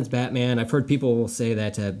Batman is Batman. I've heard people say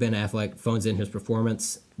that Ben Affleck phones in his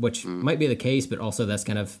performance, which might be the case, but also that's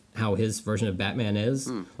kind of how his version of Batman is.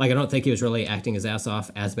 Like, I don't think he was really acting his ass off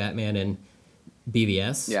as Batman in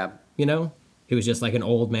BVS. Yeah. You know? He was just like an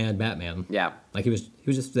old man Batman. Yeah. Like, he was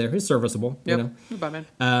just there. He's serviceable, Yep. you know?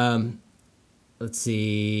 Batman. Let's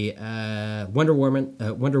see. Wonder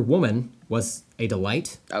Woman was a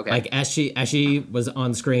delight. Okay. Like, as she was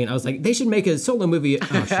on screen, I was like, they should make a solo movie. Oh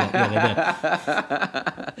shit!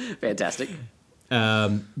 Yeah, they did. Fantastic.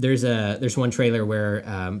 There's one trailer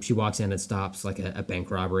where she walks in and stops like a bank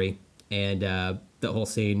robbery, and the whole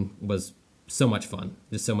scene was so much fun.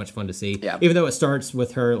 Just so much fun to see. Yeah. Even though it starts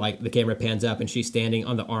with her, like, the camera pans up and she's standing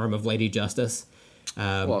on the arm of Lady Justice.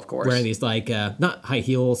 Well, of course. Wearing these like not high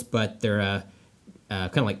heels, but they're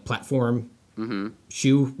kind of like platform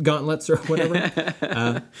shoe gauntlets or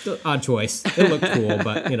whatever. Odd choice. It looked cool,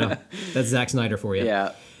 but you know, that's Zack Snyder for you.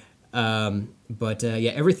 Yeah. But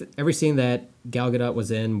yeah, every scene that Gal Gadot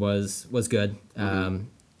was in was good, or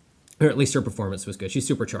at least her performance was good. She's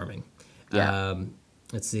super charming. Yeah.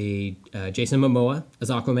 Let's see, Jason Momoa as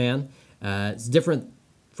Aquaman. It's different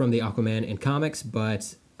from the Aquaman in comics,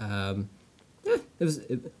 but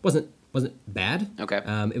it wasn't bad. Okay.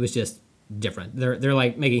 It was just different. They're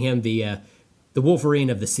like making him the Wolverine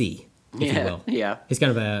of the sea, if you will. Yeah. He's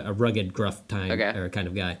kind of a rugged, gruff kind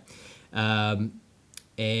of guy.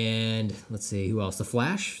 And let's see, who else? The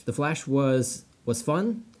Flash. The Flash was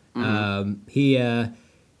fun. He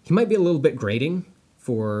might be a little bit grating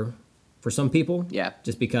for some people. Yeah.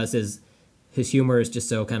 Just because his humor is just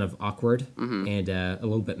so kind of awkward and a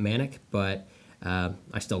little bit manic, but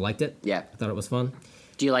I still liked it. Yeah. I thought it was fun.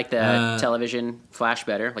 Do you like the television Flash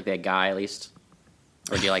better? Like that guy, at least?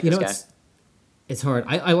 Or do you like this guy? It's hard.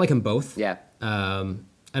 I like them both. Yeah. I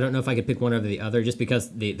don't know if I could pick one over the other just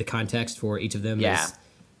because the context for each of them is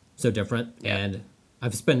so different. Yeah. And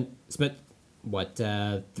I've spent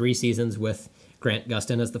 3 seasons with Grant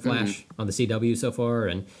Gustin as the Flash on the CW so far,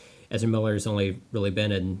 and Ezra Miller's only really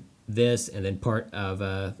been in this and then part of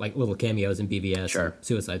like little cameos in BVS and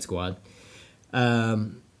Suicide Squad.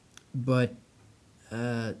 But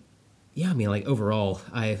yeah, I mean, like, overall,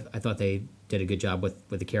 I thought they did a good job with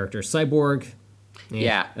the character. Cyborg,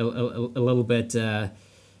 a little bit.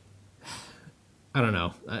 I don't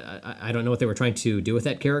know. I don't know what they were trying to do with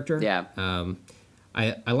that character. Yeah.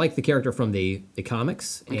 I like the character from the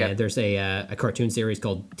comics, and there's a cartoon series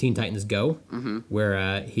called Teen Titans Go,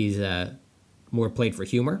 where he's more played for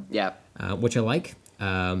humor. Yeah. Which I like.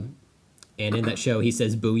 And in that show, he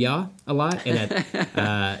says "booyah" a lot,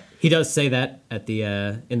 and he does say that at the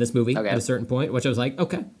in this movie at a certain point, which I was like,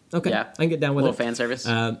 okay, yeah. I can get down with a it. little fan service.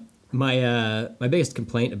 My biggest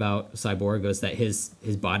complaint about Cyborg was that his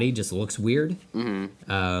body just looks weird.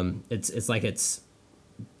 It's like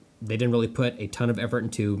they didn't really put a ton of effort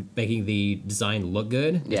into making the design look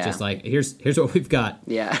good. It's just like, here's what we've got.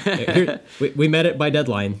 Yeah. we met it by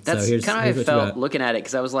deadline. That's so here's kind of how I what felt looking at it,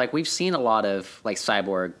 because I was like, we've seen a lot of like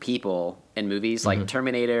cyborg people in movies, like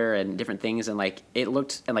Terminator and different things, and like it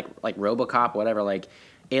looked, and like RoboCop, whatever, like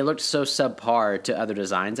it looked so subpar to other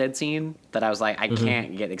designs I'd seen that I was like, I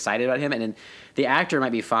can't get excited about him. And then the actor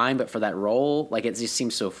might be fine, but for that role, like, it just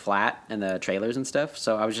seems so flat in the trailers and stuff.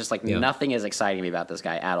 So I was just like, nothing is exciting me about this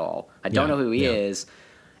guy at all. I don't know who he is,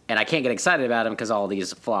 and I can't get excited about him because all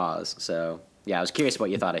these flaws. So yeah, I was curious what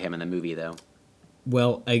you thought of him in the movie, though.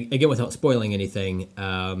 Well, again, without spoiling anything,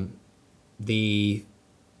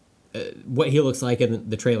 what he looks like in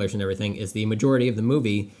the trailers and everything is the majority of the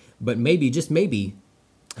movie, but maybe, just maybe,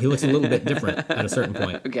 he looks a little bit different at a certain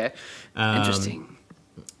point. Okay. Interesting.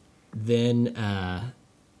 Then,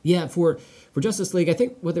 for Justice League, I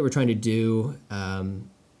think what they were trying to do, and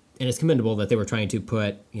it's commendable that they were trying to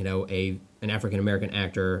put, you know, an African American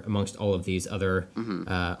actor amongst all of these other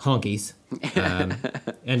honkies,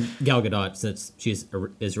 and Gal Gadot, since she's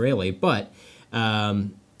Israeli, but I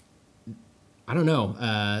don't know.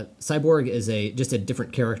 Cyborg is just a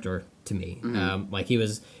different character to me. Like, he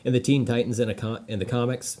was in the Teen Titans in the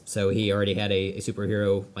comics, so he already had a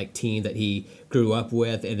superhero like team that he grew up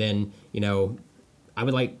with, and then, you know, I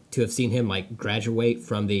would like to have seen him like graduate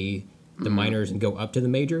from the minors and go up to the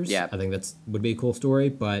majors. Yeah, I think would be a cool story,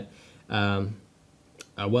 but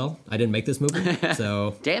well, I didn't make this movie,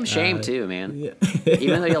 so damn shame too, man. Yeah.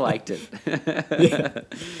 Even though you liked it.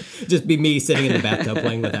 Just be me sitting in the bathtub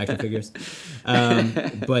playing with action figures.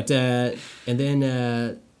 But and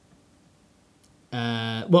then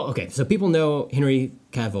well, okay, so people know Henry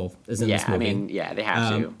Cavill is in this movie. I mean, they have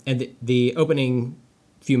to. And the opening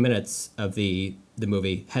few minutes of the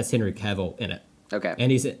movie has Henry Cavill in it. Okay.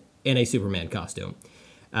 And he's in a Superman costume.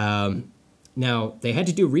 Now they had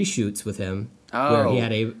to do reshoots with him where he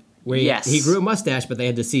had he grew a mustache, but they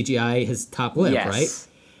had to CGI his top lip, right?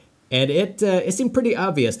 And it seemed pretty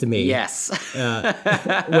obvious to me. Yes.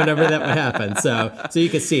 Whenever that would happen, so you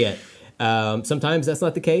could see it. Sometimes that's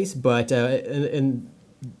not the case, but in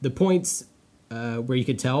the points where you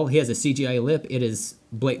could tell he has a CGI lip, it is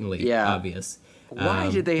blatantly obvious. Why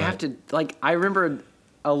did they have to, like, I remember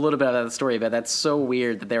a little bit of that story, but that's so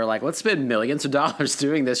weird that they were like, let's spend millions of dollars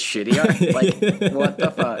doing this shitty art. Like, what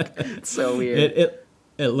the fuck? It's so weird.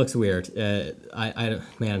 It looks weird.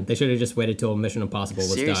 Man, they should have just waited till Mission Impossible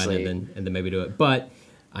was Seriously. done and then maybe do it. But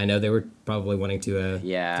I know they were probably wanting to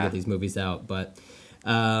get these movies out. But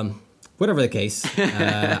whatever the case,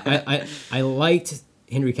 I liked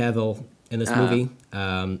Henry Cavill in this movie,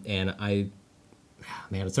 and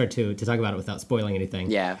it's hard to talk about it without spoiling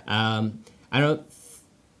anything. Yeah. I don't.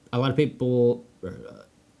 A lot of people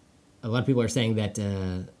are saying that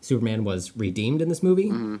Superman was redeemed in this movie.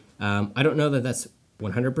 Mm-hmm. I don't know that that's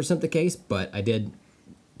 100% the case, but I did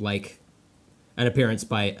like an appearance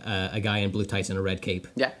by a guy in blue tights and a red cape.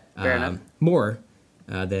 Yeah, fair enough. More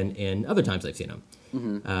than in other times I've seen him.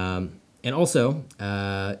 Mm-hmm. And also,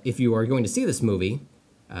 if you are going to see this movie,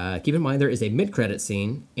 keep in mind there is a mid-credit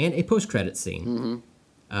scene and a post-credit scene. Mm-hmm.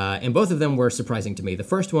 And both of them were surprising to me. The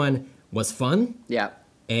first one was fun. Yeah.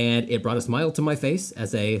 And it brought a smile to my face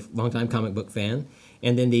as a longtime comic book fan.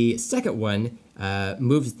 And then the second one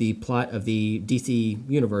moves the plot of the DC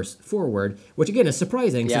universe forward, which again is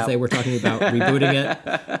surprising since they were talking about rebooting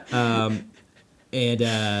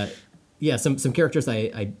it. Some characters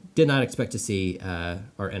I did not expect to see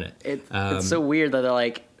are in it. It's so weird that they're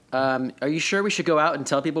like, are you sure we should go out and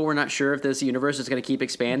tell people we're not sure if this universe is going to keep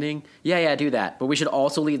expanding? Yeah, do that. But we should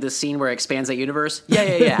also leave this scene where it expands that universe?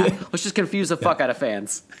 Yeah. Let's just confuse the fuck out of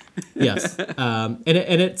fans. Yes. And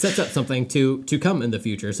it sets up something to come in the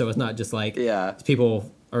future. So it's not just like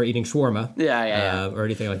people are eating shawarma or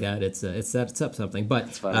anything like that. It sets up something.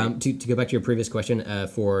 But to go back to your previous question,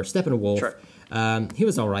 for Steppenwolf, sure. He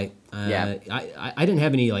was all right. I didn't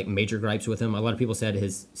have any like major gripes with him. A lot of people said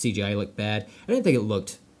his CGI looked bad. I didn't think it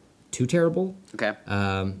looked too terrible. Okay.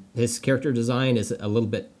 His character design is a little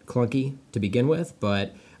bit clunky to begin with,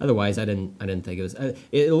 but otherwise, I didn't think it was.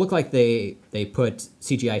 It looked like they put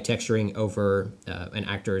CGI texturing over an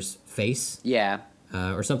actor's face. Yeah.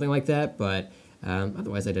 Or something like that. But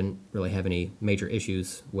otherwise, I didn't really have any major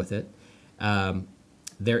issues with it.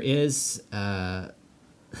 There is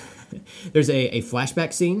there's a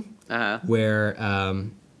flashback scene where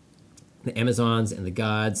the Amazons and the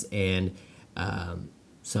gods and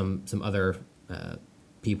some other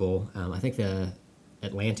people, I think the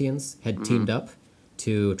Atlanteans had teamed up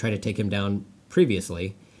to try to take him down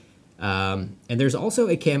previously. And there's also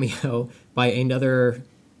a cameo by another,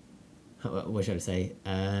 what should I say,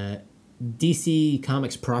 DC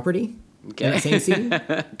Comics property in that same scene,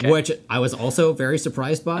 which I was also very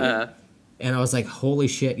surprised by. And I was like, holy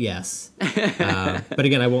shit, yes. But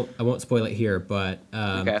again, I won't spoil it here. But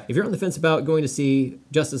if you're on the fence about going to see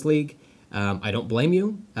Justice League, I don't blame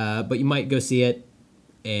you. But you might go see it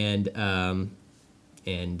and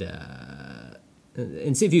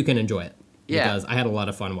see if you can enjoy it. Yeah. Because I had a lot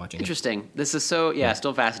of fun watching Interesting. This is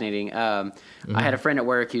still fascinating. I had a friend at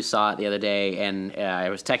work who saw it the other day, and I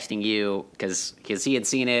was texting you because he had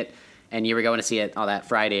seen it, and you were going to see it on that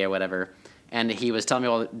Friday or whatever. And he was telling me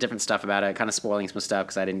all the different stuff about it, kind of spoiling some stuff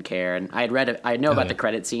because I didn't care. And I had read it. I know about the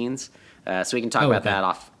credit scenes, so we can talk about that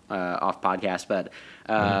off podcast. But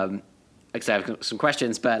because I have some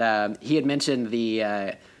questions. But he had mentioned he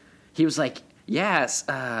was like, yes,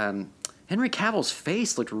 Henry Cavill's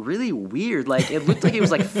face looked really weird. Like it looked like it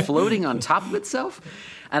was like floating on top of itself.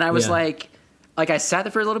 And I was like I sat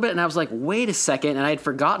there for a little bit, and I was like, wait a second, and I had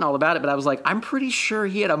forgotten all about it. But I was like, I'm pretty sure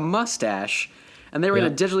he had a mustache. And they were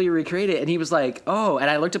going to digitally recreate it. And he was like, oh, and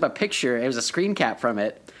I looked up a picture. It was a screen cap from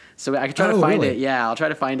it. So I could try to find it. Yeah, I'll try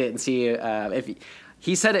to find it and see if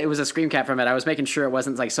he said it was a screen cap from it. I was making sure it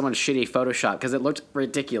wasn't like someone's shitty Photoshop because it looked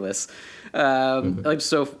ridiculous. Like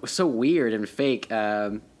so weird and fake.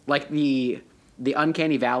 Like the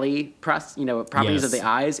Uncanny Valley properties of the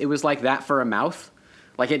eyes. It was like that for a mouth.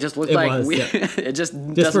 Like it just looked it just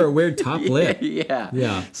for a weird top lip.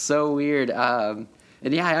 Yeah. So weird.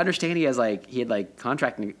 And I understand he had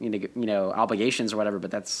contract obligations or whatever, but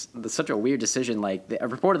that's such a weird decision. Like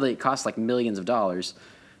reportedly, it costs like millions of dollars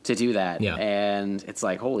to do that, and it's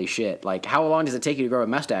like holy shit. Like how long does it take you to grow a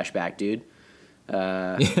mustache back, dude?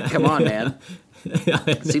 Come on, man.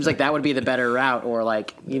 Seems like that would be the better route, or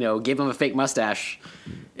give him a fake mustache.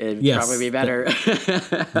 It'd probably be better.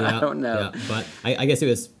 I don't know, but I guess it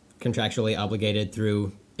was contractually obligated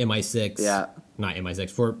through MI6. Yeah. not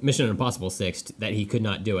MI6, for Mission Impossible 6 that he could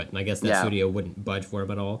not do it. And I guess that studio wouldn't budge for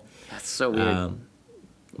him at all. That's so weird.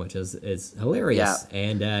 Which is hilarious. Yeah.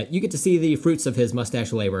 And you get to see the fruits of his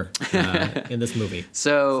mustache labor in this movie.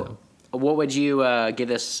 So what would you give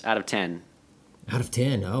this out of 10? Out of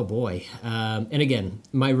 10, oh boy. And again,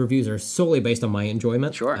 my reviews are solely based on my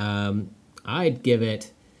enjoyment. Sure. I'd give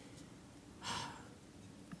it...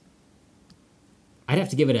 I'd have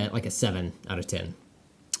to give it a 7 out of 10.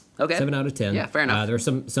 Okay. 7 out of 10. Yeah, fair enough. There's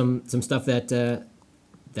some stuff that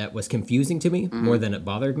was confusing to me more than it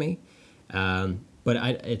bothered me. But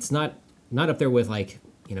it's not up there with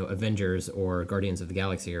Avengers or Guardians of the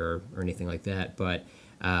Galaxy or anything like that. But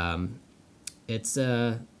it's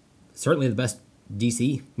certainly the best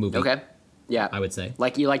DC movie. Okay. Yeah. I would say.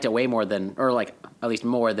 Like you liked it way more than, or like at least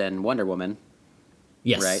more than Wonder Woman.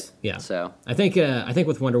 Yes. Right. Yeah. So I think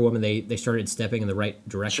with Wonder Woman they started stepping in the right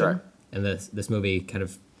direction. Sure. And this movie kind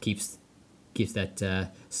of keeps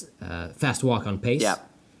that fast walk on pace. Yeah.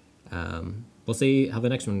 We'll see how the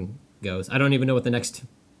next one goes. I don't even know what the next.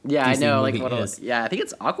 Yeah, DC I know. movie Like is. I think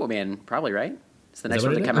it's Aquaman, probably, right? It's the next Is that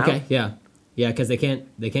one what to it come is? out. Okay. Yeah. Yeah, because they can't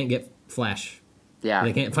get Flash. Yeah.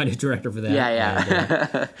 They can't find a director for that. Yeah.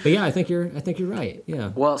 And, but yeah, I think you're right.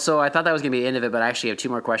 Yeah. Well, so I thought that was gonna be the end of it, but I actually have 2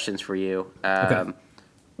 more questions for you. Okay.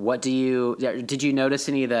 Did you notice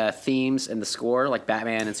any of the themes in the score, like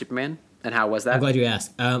Batman and Superman? And how was that? I'm glad you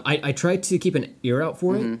asked. I tried to keep an ear out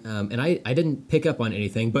for it, and I didn't pick up on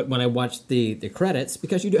anything. But when I watched the credits,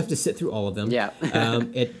 because you do have to sit through all of them, Yeah.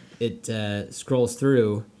 it scrolls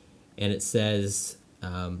through, and it says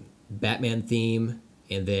Batman theme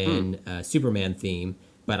and then Superman theme.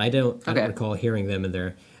 But I don't recall hearing them in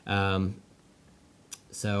there.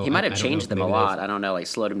 So He might have I don't changed know. them a Maybe lot. I don't know, like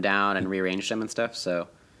slowed them down and rearranged them and stuff. So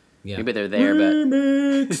Yeah. maybe they're there, but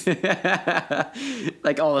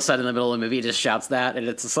like all of a sudden in the middle of the movie, he just shouts that, and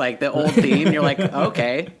it's just like the old theme. And you're like,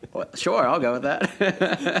 okay, well, sure, I'll go with that.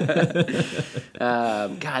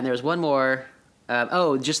 God, and there was one more.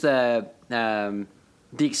 Just the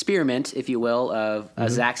experiment, if you will, of a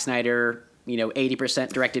Zack Snyder,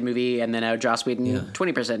 80% directed movie, and then a Joss Whedon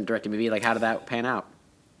 20% directed movie. Like, how did that pan out?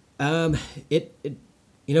 It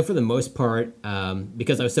for the most part,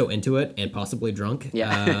 because I was so into it and possibly drunk,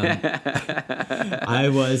 I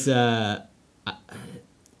was. It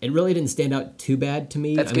really didn't stand out too bad to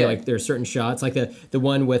me. That's I mean, good. like there are certain shots, like the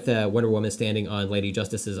one with Wonder Woman standing on Lady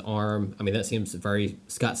Justice's arm. I mean, that seems very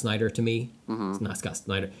Scott Snyder to me. It's not Scott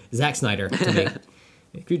Snyder, Zack Snyder to me.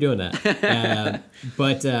 Keep doing that.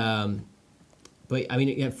 But I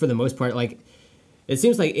mean, for the most part, like. It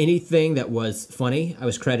seems like anything that was funny, I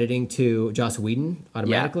was crediting to Joss Whedon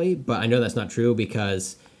automatically, but I know that's not true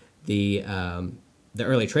because the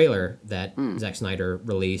early trailer that Zack Snyder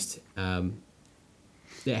released,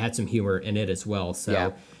 it had some humor in it as well.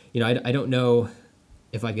 So, I don't know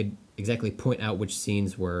if I could exactly point out which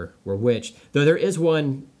scenes were which. Though there is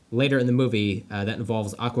one later in the movie that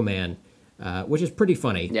involves Aquaman, which is pretty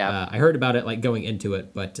funny. Yeah. I heard about it like going into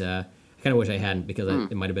it, but I kind of wish I hadn't because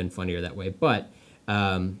it might have been funnier that way. But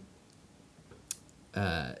for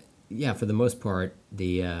the most part,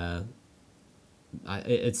 it's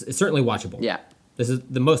certainly watchable. Yeah. This is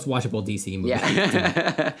the most watchable DC movie.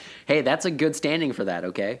 Yeah. Hey, that's a good standing for that.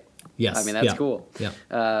 Okay. Yes. I mean, that's cool.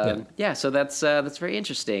 Yeah. So that's very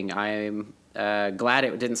interesting. I'm glad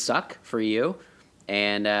it didn't suck for you.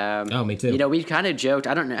 And me too. We kind of joked.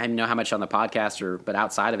 I don't know how much on the podcast but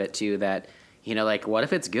outside of it too that. Like, what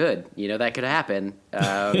if it's good? That could happen.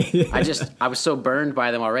 I was so burned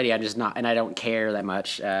by them already. I'm just not, and I don't care that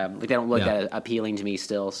much. They don't look that appealing to me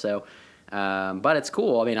still. So, but it's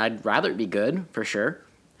cool. I mean, I'd rather it be good for sure.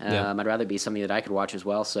 I'd rather it be something that I could watch as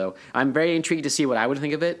well. So I'm very intrigued to see what I would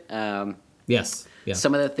think of it. Yes. Yeah.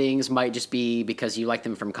 Some of the things might just be because you like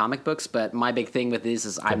them from comic books, but my big thing with this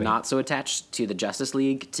is I'm not so attached to the Justice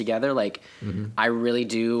League together. Like, I really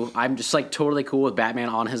do. I'm just like totally cool with Batman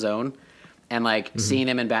on his own. And, like, seeing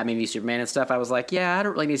him in Batman v Superman and stuff, I was like, yeah, I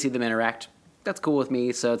don't really need to see them interact. That's cool with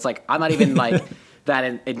me. So it's like, I'm not even, like, that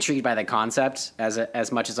intrigued by the concept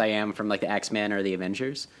as much as I am from, like, the X-Men or the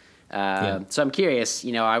Avengers. So I'm curious.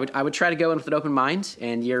 I would try to go in with an open mind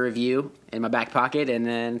and your review in my back pocket and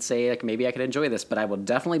then say, like, maybe I could enjoy this. But I will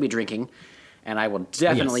definitely be drinking, and I will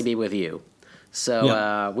definitely be with you.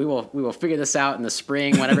 So we will figure this out in the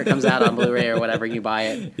spring whenever it comes out on Blu-ray or whatever you buy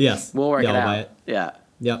it. Yes. We'll work it I'll out. buy it. Yeah.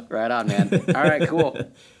 Yep. Right on, man. All right, cool.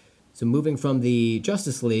 So moving from the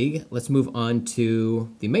Justice League, let's move on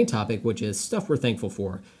to the main topic, which is stuff we're thankful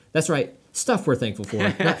for. That's right, stuff we're thankful for,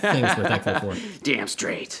 not things we're thankful for. Damn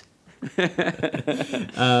straight.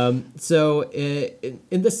 So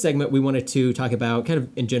in this segment, we wanted to talk about kind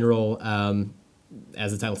of in general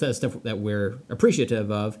as the title says, stuff that we're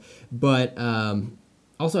appreciative of. But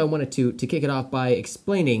also, I wanted to kick it off by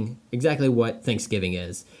explaining exactly what Thanksgiving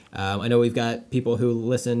is. I know we've got people who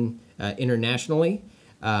listen internationally.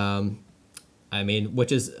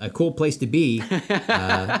 Which is a cool place to be.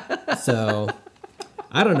 So,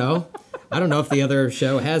 I don't know. I don't know if the other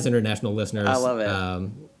show has international listeners. I love it.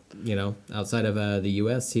 Outside of the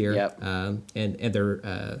U.S. here. Yep. And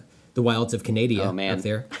they're the wilds of Canada up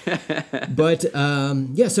there. But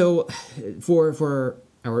so for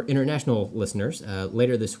our international listeners,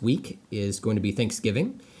 later this week is going to be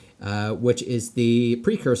Thanksgiving, which is the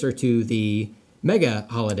precursor to the mega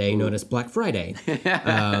holiday known as Black Friday.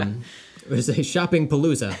 It was a shopping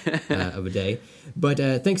palooza of a day. But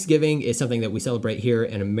Thanksgiving is something that we celebrate here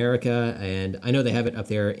in America, and I know they have it up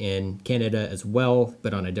there in Canada as well,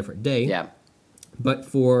 but on a different day. Yeah. But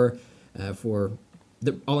for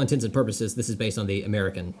all intents and purposes, this is based on the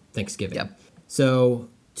American Thanksgiving. Yep. So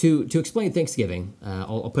to explain Thanksgiving,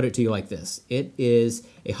 I'll put it to you like this. It is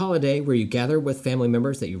a holiday where you gather with family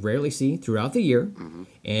members that you rarely see throughout the year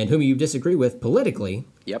and whom you disagree with politically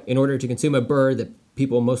in order to consume a bird that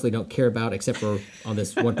people mostly don't care about except for on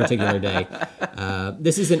this one particular day.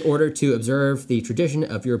 This is in order to observe the tradition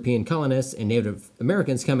of European colonists and Native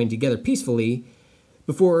Americans coming together peacefully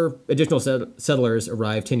before additional settlers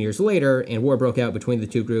arrived 10 years later and war broke out between the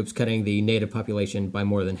two groups, cutting the native population by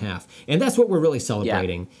more than half. And that's what we're really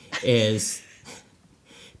celebrating, is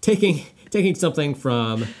taking something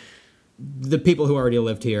from the people who already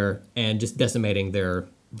lived here and just decimating their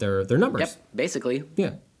numbers. Yep, basically.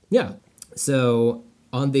 Yeah. So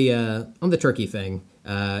on the turkey thing,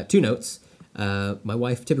 2 notes. My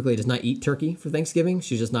wife typically does not eat turkey for Thanksgiving.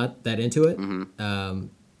 She's just not that into it.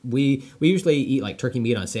 We usually eat like turkey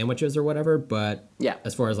meat on sandwiches or whatever, but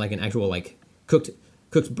as far as like an actual like cooked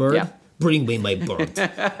bird, bring me my bird.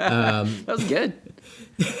 That was good.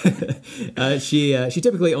 She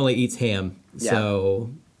typically only eats ham, so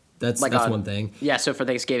that's one thing. Yeah, so for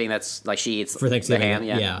Thanksgiving, that's like she eats for Thanksgiving.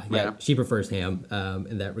 the ham. Yeah. She prefers ham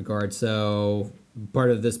in that regard. So part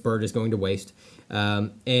of this bird is going to waste.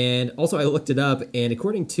 And also, I looked it up, and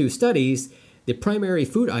according to studies, the primary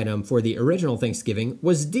food item for the original Thanksgiving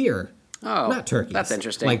was deer, not turkeys. That's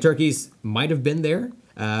interesting. Like turkeys might have been there,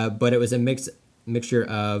 but it was a mixture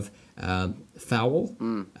of fowl,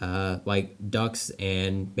 like ducks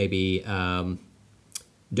and maybe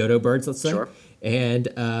dodo birds, let's say, Sure. and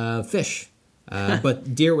fish.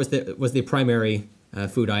 But deer was the primary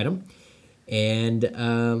food item, and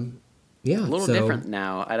a little different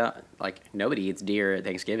now. I don't nobody eats deer at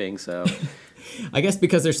Thanksgiving, so. I guess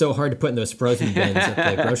because they're so hard to put in those frozen bins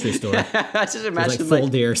at the grocery store. I just imagine full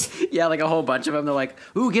deers. Yeah, like a whole bunch of them. They're like,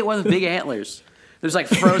 "Ooh, get one with big antlers." There's like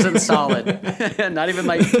frozen solid, not even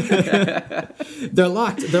like. They're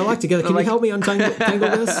locked. They're locked together. Can you help me untangle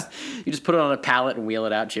this? You just put it on a pallet and wheel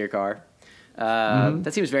it out to your car.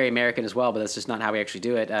 That seems very American as well, but that's just not how we actually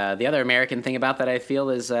do it. The other American thing about that, I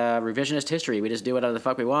feel, is revisionist history. We just do whatever the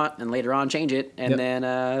fuck we want, and later on change it, and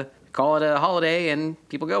then call it a holiday, and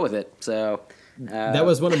people go with it. So. That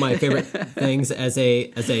was one of my favorite things as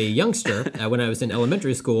a youngster. When I was in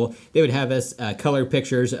elementary school, they would have us color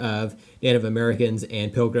pictures of Native Americans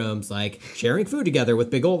and Pilgrims like sharing food together with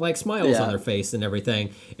big old like smiles on their face and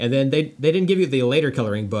everything. And then they didn't give you the later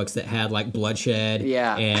coloring books that had like bloodshed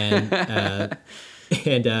and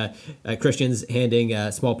Christians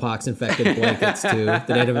handing smallpox infected blankets to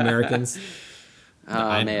the Native Americans.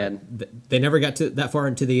 Man, they never got to that far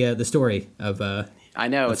into the story of. I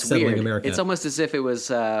know, it's weird. America. It's almost as if it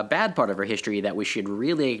was a bad part of our history that we should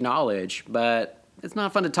really acknowledge, but it's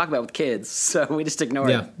not fun to talk about with kids, so we just ignore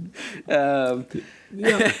it. But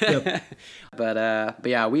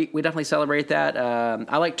yeah, we definitely celebrate that.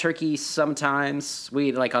 I like turkey sometimes. We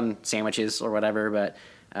eat like on sandwiches or whatever, but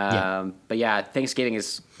yeah, Thanksgiving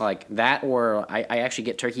is like that, or I actually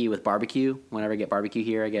get turkey with barbecue. Whenever I get barbecue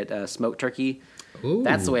here, I get smoked turkey. Ooh,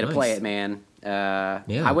 that's the way to nice. play it, man.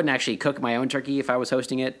 I wouldn't actually cook my own turkey if I was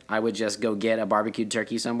hosting it. I would just go get a barbecued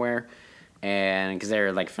turkey somewhere, and because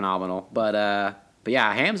they're like phenomenal. But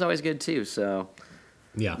yeah, ham's always good too. So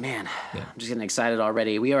man, I'm just getting excited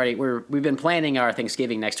already. We've been planning our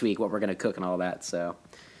Thanksgiving next week, what we're gonna cook and all that. So.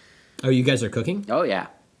 Oh, you guys are cooking? Oh yeah.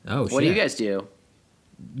 Oh shit. What do you guys do?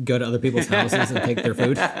 Go to other people's houses and take their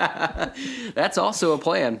food. That's also a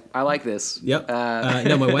plan. I like this. Yep.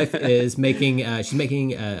 No, my wife is making. She's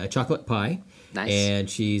making a chocolate pie. Nice. And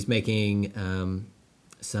she's making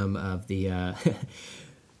some of the.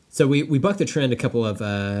 So we bucked the trend a couple of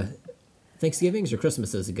Thanksgivings or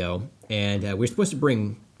Christmases ago, and we were supposed to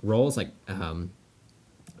bring rolls like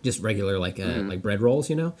just regular like bread rolls,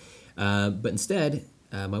 but instead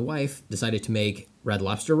my wife decided to make Red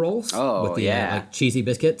Lobster rolls Oh, with the yeah. like cheesy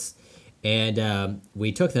biscuits, and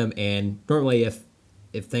we took them. And normally,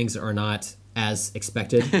 if things are not as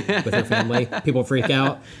expected with your family, people freak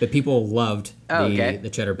out. But people loved the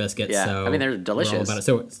cheddar biscuits. Yeah. So I mean, they're we're all delicious. about it.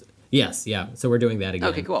 So yes, yeah. So we're doing that again.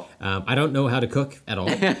 Okay, cool. I don't know how to cook at all.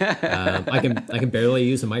 I can barely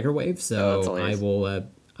use a microwave, that's so hilarious.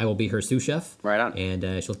 I will be her sous chef. Right on.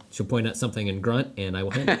 And she'll point out something and grunt, and I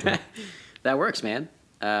will hand it to her. That works, man.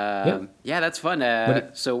 Yeah. Yeah, that's fun.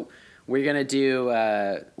 So we're gonna do.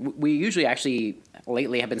 We usually actually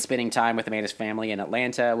lately have been spending time with Amanda's family in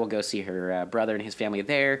Atlanta. We'll go see her brother and his family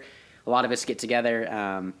there. A lot of us get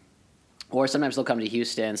together, or sometimes they'll come to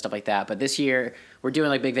Houston, stuff like that. But this year we're doing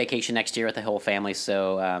like big vacation next year with the whole family,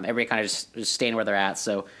 so everybody kind of just staying where they're at.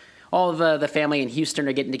 So all of the family in Houston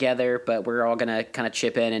are getting together, but we're all gonna kind of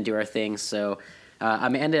chip in and do our thing. So.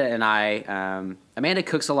 Amanda and Amanda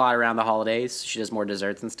cooks a lot around the holidays. She does more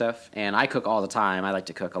desserts and stuff, and I cook all the time. I like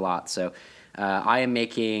to cook a lot. So I am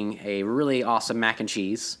making a really awesome mac and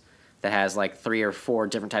cheese that has like 3 or 4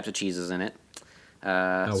 different types of cheeses in it. So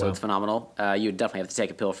wow. it's phenomenal. You would definitely have to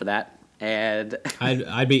take a pill for that. And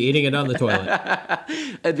I'd be eating it on the toilet.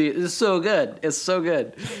 it's so good. It's so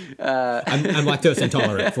good. I'm lactose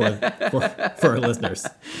intolerant for our listeners.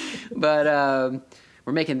 But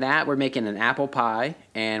we're making that. We're making an apple pie,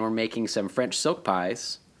 and we're making some French silk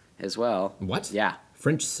pies as well. What? Yeah.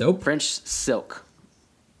 French soap? French silk.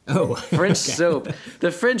 Oh. French okay. soap.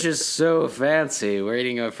 The French is so fancy. We're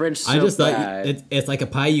eating a French soap I just thought pie. it's like a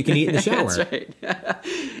pie you can eat in the shower. That's right.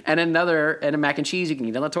 and a mac and cheese you can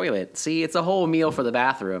eat on the toilet. See, it's a whole meal for the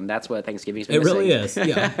bathroom. That's what Thanksgiving's been It missing. really is.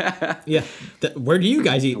 Yeah. Yeah. Where do you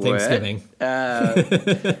guys eat Thanksgiving?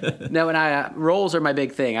 No, and rolls are my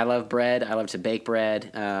big thing. I love bread. I love to bake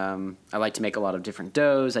bread. I like to make a lot of different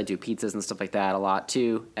doughs. I do pizzas and stuff like that a lot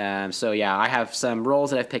too. So yeah, I have some rolls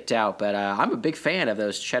that I've picked out, but I'm a big fan of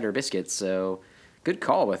those cheddar biscuits. So good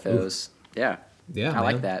call with those. Oof. Yeah. Yeah. I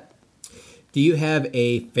like that. Do you have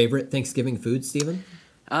a favorite Thanksgiving food, Stephen?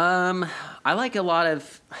 I like a lot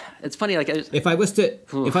of. It's funny, like if I was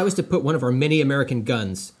to put one of our many American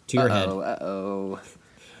guns to your head.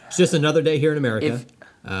 It's just another day here in America.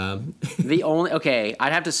 I'd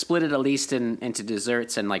have to split it at least into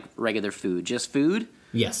desserts and like regular food. Just food.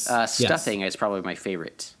 Yes. Stuffing is probably my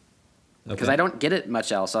favorite because I don't get it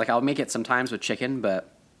much else. Like I'll make it sometimes with chicken,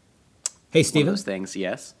 but hey, Stephen, one of those things.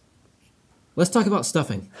 Yes. Let's talk about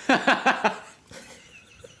stuffing.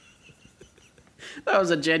 That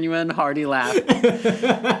was a genuine hearty laugh.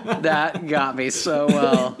 That got me so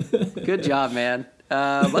well. Good job, man.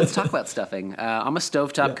 Let's talk about stuffing. I'm a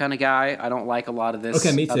stovetop kind of guy. I don't like a lot of this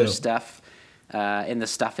other stuff in the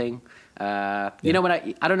stuffing. You know,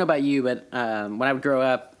 I don't know about you, but when I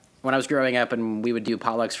was growing up and we would do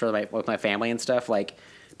potlucks with my family and stuff, like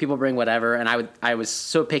people bring whatever, and I was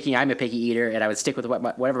so picky. I'm a picky eater, and I would stick with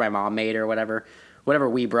whatever my mom made or whatever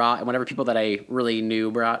we brought, and whatever people that I really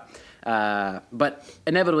knew brought. But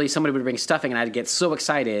inevitably somebody would bring stuffing and I'd get so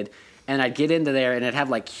excited and I'd get into there and it'd have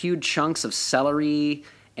like huge chunks of celery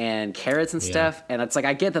and carrots and stuff. And it's like,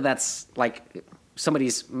 I get that that's like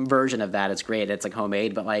somebody's version of that. It's great. It's like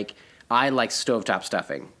homemade, but like I like stovetop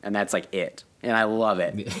stuffing and that's like it. And I love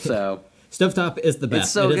it. So stovetop is the best.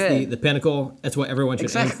 It's so it is good. The pinnacle. That's what everyone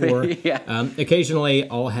should aim for. Yeah. Occasionally,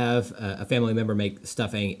 I'll have a family member make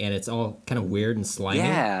stuffing, and it's all kind of weird and slimy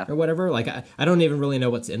or whatever. Like I don't even really know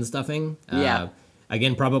what's in stuffing.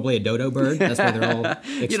 Again, probably a dodo bird. That's why they're all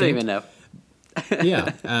extinct. You don't even know.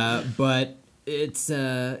 But it's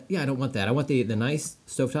I don't want that. I want the nice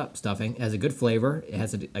stovetop stuffing. It has a good flavor. It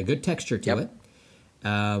has a good texture to it.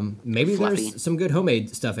 Maybe Fluffy. There's some good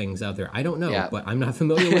homemade stuffings out there. I don't know, but I'm not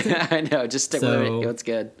familiar with it. I know. Just stick with it. It's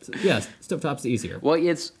good. Yeah, stovetop's easier. Well,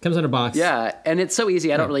 comes in a box. Yeah, and it's so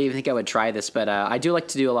easy. I don't really even think I would try this, but I do like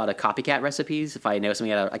to do a lot of copycat recipes. If I know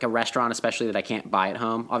something at like a restaurant, especially that I can't buy at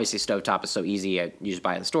home. Obviously, stovetop is so easy. You just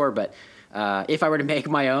buy it at the store, but if I were to make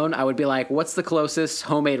my own, I would be like, what's the closest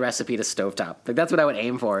homemade recipe to stovetop? Like, that's what I would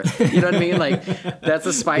aim for. You know what I mean? Like, that's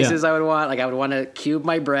the spices I would want. Like, I would want to cube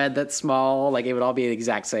my bread that's small. Like, it would all be the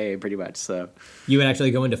exact same, pretty much. So you would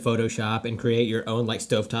actually go into Photoshop and create your own, like,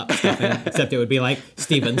 stovetop stuffing, except it would be, like,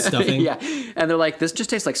 Steven's stuffing. Yeah. And they're like, this just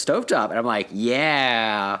tastes like stovetop. And I'm like,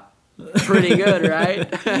 yeah, pretty good, right?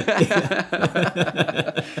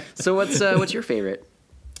 So what's your favorite?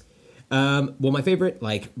 Well, my favorite,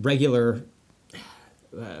 like, regular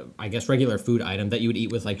food item that you would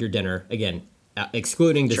eat with, like, your dinner, again,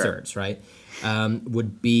 excluding desserts, right?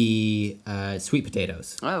 would be sweet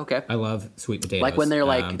potatoes. Oh, okay. I love sweet potatoes. Like when they're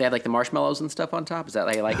like they have like the marshmallows and stuff on top. Is that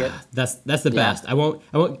how you like it? That's the best. I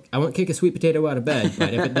won't kick a sweet potato out of bed,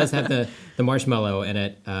 but if it does have the marshmallow in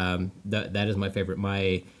it, that is my favorite.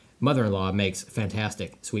 My mother-in-law makes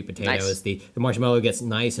fantastic sweet potatoes. Nice. The marshmallow gets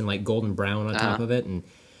nice and like golden brown on top of it, and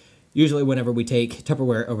usually whenever we take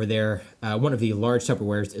Tupperware over there, one of the large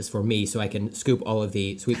Tupperwares is for me, so I can scoop all of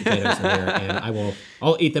the sweet potatoes in there, and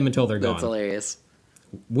I'll eat them until they're gone. That's hilarious.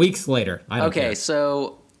 Weeks later, I don't care. Okay,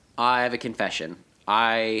 so I have a confession.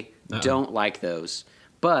 I don't like those,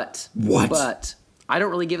 but I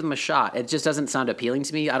don't really give them a shot. It just doesn't sound appealing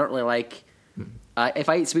to me. I don't really like. If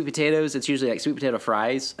I eat sweet potatoes, it's usually like sweet potato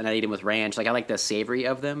fries, and I eat them with ranch. Like I like the savory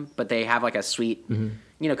of them, but they have like a sweet, kind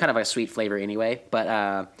of a sweet flavor anyway. But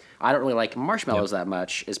I don't really like marshmallows that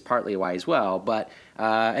much. Is partly why as well. But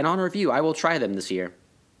in honor of you, I will try them this year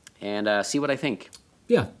and see what I think.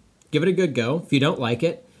 Yeah, give it a good go. If you don't like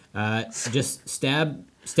it, just stab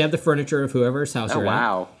the furniture of whoever's house you're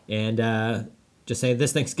wow. at, and just say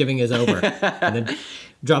this Thanksgiving is over, and then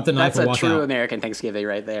drop the knife That's and walk a true out. American Thanksgiving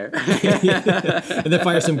right there. And then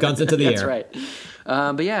fire some guns into the That's air. right.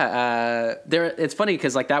 But yeah, it's funny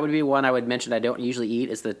because like that would be one I would mention I don't usually eat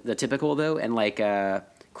is the typical though, and like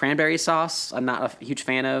cranberry sauce I'm not a huge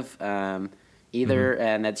fan of either,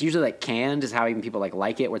 and that's usually like canned is how even people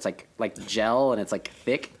like it, where it's like gel and it's like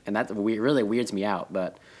thick, and that really weirds me out.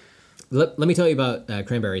 But Let me tell you about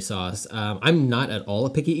cranberry sauce. I'm not at all a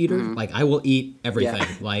picky eater. Like I will eat everything.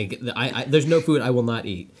 Yeah. Like there's no food I will not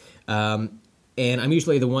eat. And I'm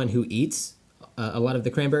usually the one who eats a lot of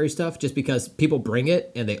the cranberry stuff just because people bring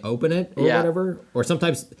it and they open it or whatever. Or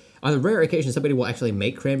sometimes on a rare occasion somebody will actually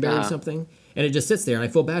make cranberry something and it just sits there and I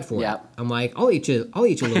feel bad for it. I'm like, I'll eat you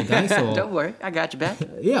little guy. So don't worry, I got you back.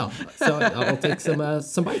 Yeah. So I'll take some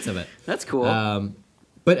bites of it. That's cool.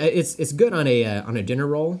 But it's good on a dinner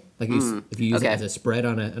roll. Like if you use it as a spread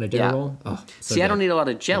on a dinner roll. Oh, so See, good. I don't eat a lot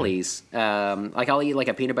of jellies. Like I'll eat like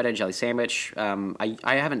a peanut butter and jelly sandwich. I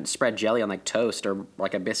haven't spread jelly on like toast or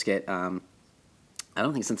like a biscuit. I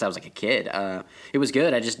don't think since I was like a kid. It was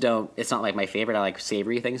good. I just don't. It's not like my favorite. I like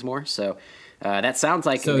savory things more. So that sounds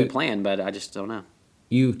like a good plan, but I just don't know.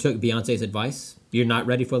 You took Beyonce's advice. You're not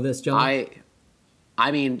ready for this, jelly.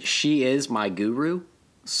 I mean, she is my guru.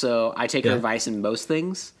 So I take her advice in most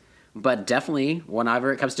things, but definitely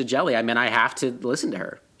whenever it comes to jelly, I mean, I have to listen to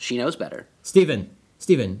her. She knows better. Steven,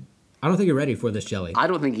 I don't think you're ready for this jelly. I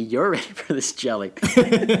don't think you're ready for this jelly.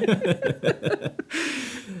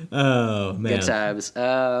 Oh man, Good times.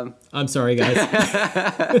 I'm sorry, guys.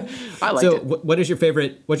 I liked it. What's your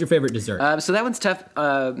favorite dessert? So that one's tough,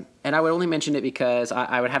 and I would only mention it because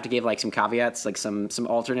I would have to give like some caveats, like some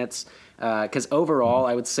alternates. Because overall,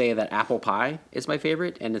 I would say that apple pie is my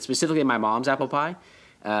favorite, and it's specifically my mom's apple pie,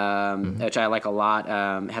 which I like a lot.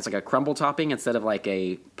 It has like a crumble topping instead of like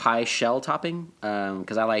a pie shell topping,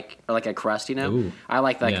 because I like a crust, Ooh. I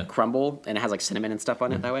like a crumble, and it has like cinnamon and stuff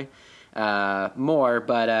on it that way more.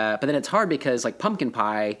 But then it's hard because like pumpkin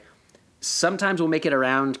pie, sometimes we'll make it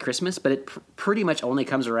around Christmas, but it pretty much only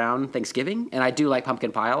comes around Thanksgiving, and I do like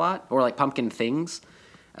pumpkin pie a lot, or like pumpkin things.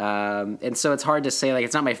 And so it's hard to say, like,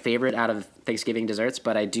 it's not my favorite out of Thanksgiving desserts,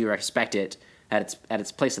 but I do respect it at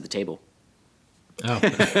its place at the table. Oh.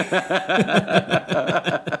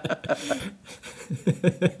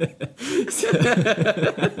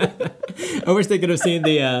 I was thinking of seeing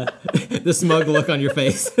the smug look on your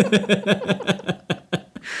face.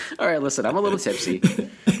 All right, listen, I'm a little tipsy,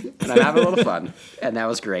 and I'm having a little fun, and that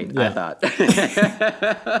was great, I thought.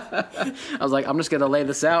 I was like, I'm just going to lay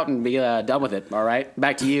this out and be done with it, all right?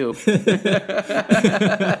 Back to you.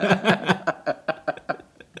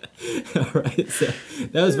 All right, so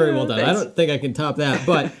that was very well done. Thanks. I don't think I can top that,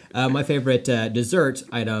 but my favorite dessert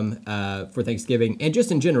item for Thanksgiving, and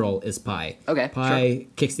just in general, is pie. Okay, Pie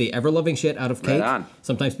kicks the ever-loving shit out of cake. Right on.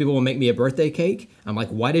 Sometimes people will make me a birthday cake. I'm like,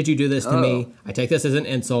 why did you do this to me? I take this as an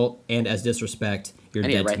insult and as disrespect. You're I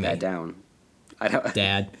need dead to write to me. that down. I don't.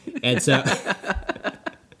 Dad. And so...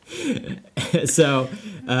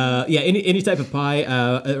 any type of pie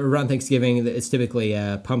around Thanksgiving, it's typically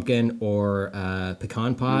pumpkin or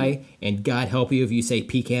pecan pie. And God help you if you say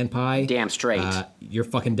pecan pie. Damn straight. You're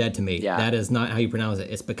fucking dead to me. Yeah. That is not how you pronounce it.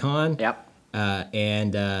 It's pecan. Yep.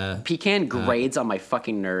 And Pecan grades on my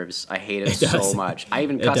fucking nerves. I hate it so much. I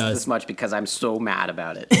even cussed this much because I'm so mad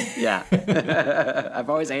about it. Yeah. I've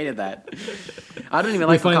always hated that. I don't even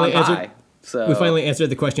like pecan pie. So we finally answered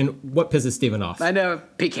the question, what pisses Steven off? I know,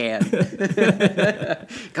 pecan.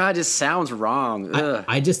 God, it just sounds wrong.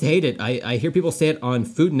 I just hate it. I hear people say it on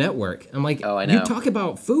Food Network. I'm like, Oh, I know. you talk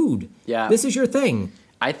about food. Yeah. This is your thing.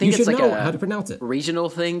 I think You it's should like know a how to pronounce it. regional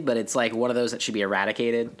thing, but it's like one of those that should be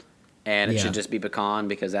eradicated, and it Yeah. should just be pecan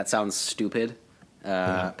because that sounds stupid.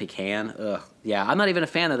 Pecan. Ugh. Yeah, I'm not even a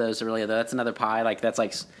fan of those really. Though that's another pie. Like that's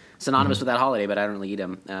like synonymous with that holiday, but I don't really eat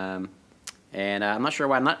them. And I'm not sure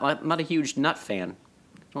why. I'm not a huge nut fan.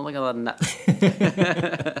 I don't like a lot of nuts.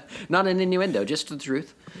 Not an innuendo, just the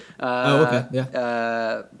truth. Okay.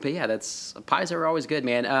 Yeah. But yeah, that's pies are always good,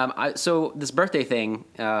 man. So this birthday thing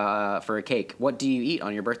for a cake. What do you eat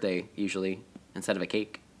on your birthday usually instead of a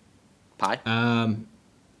cake? Pie.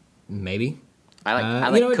 Maybe. I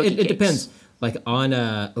like cookie it cakes. depends. Like on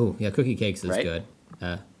cookie cakes is Right? good.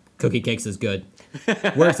 Cookie cakes is good.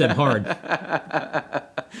 Works them hard.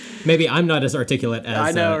 Maybe I'm not as articulate as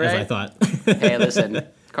I know, as I right? thought. Hey, listen,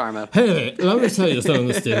 karma. Hey, let me tell you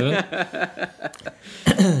something, Steven.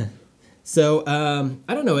 So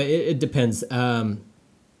I don't know. It depends.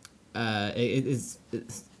 It's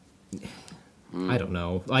I don't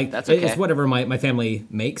know. Like That's okay. it's whatever my family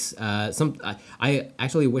makes. I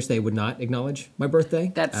actually wish they would not acknowledge my birthday.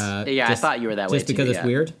 That's I thought you were that way just because too, it's yeah.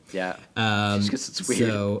 weird. Yeah. Just because it's weird.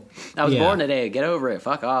 So I was yeah. born today. Get over it.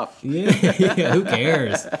 Fuck off. Yeah, who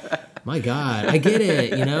cares? My God, I get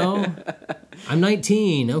it. I'm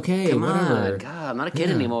 19. Okay, Come whatever. on, God, I'm not a kid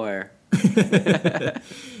anymore.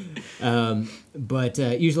 But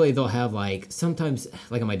usually they'll have sometimes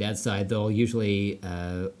on my dad's side they'll usually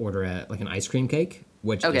order an ice cream cake,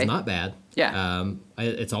 which Okay. is not bad. Yeah.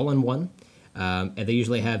 It's all in one, and they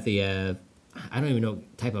usually have the I don't even know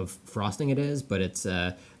what type of frosting it is, but it's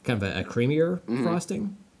kind of a creamier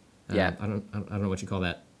frosting. Yeah. I don't know what you call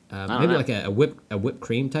that. don't Maybe know. like a whipped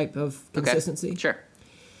cream type of consistency. Okay. Sure.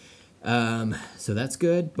 So that's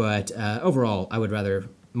good, but overall, I would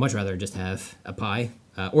much rather just have a pie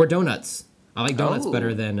or donuts. I like donuts Oh.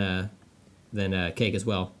 better than cake as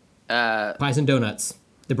well. Pies and donuts,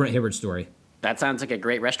 the Brent Hibbert story. That sounds like a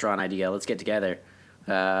great restaurant idea. Let's get together.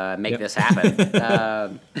 Make Yep. this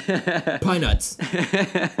happen. Pie nuts.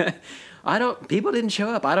 People didn't show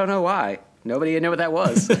up. I don't know why. Nobody knew what that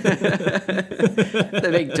was. They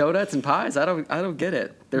make donuts and pies. I don't get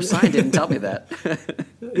it. Their sign didn't tell me that.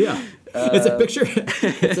 Yeah, it's a picture.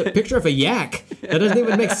 It's a picture of a yak. That doesn't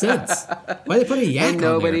even make sense. Why they put a yak And on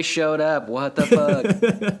nobody there? showed up. What the fuck?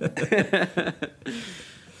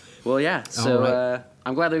 Well, yeah. So All right.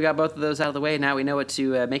 I'm glad that we got both of those out of the way. Now we know what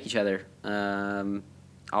to make each other.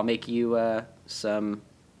 I'll make you some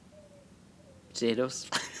potatoes,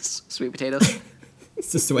 sweet potatoes,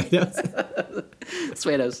 Suedos.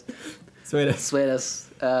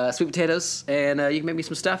 sweetos, sweet potatoes, and you can make me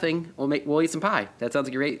some stuffing. We'll eat some pie. That sounds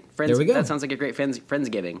like a great friends. There we go. That sounds like a great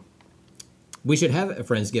friendsgiving. We should have a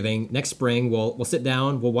Friendsgiving next spring. We'll sit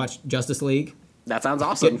down. We'll watch Justice League. That sounds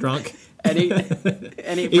awesome. Get drunk. Any Eat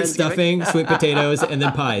Friendsgiving? stuffing, sweet potatoes, and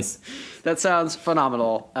then pies. That sounds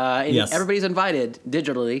phenomenal. And Yes. everybody's invited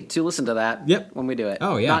digitally to listen to that. Yep. When we do it.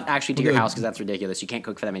 Oh, yeah. Not actually to We'll your do it. house because that's ridiculous. You can't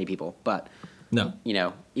cook for that many people. But No,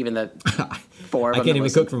 even the four of I them can't that even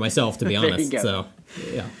listen. cook for myself, to be There you honest. go. So,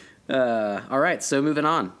 yeah. All right. So moving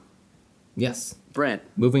on, Yes. Brent.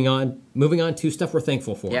 Moving on to stuff we're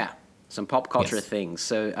thankful for. Yeah. Some pop culture Yes. things.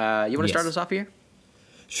 So you want to start Yes. us off here?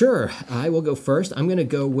 Sure, I will go first. I'm going to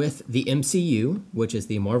go with the MCU, which is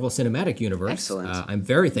the Marvel Cinematic Universe. Excellent. I'm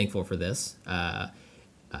very thankful for this,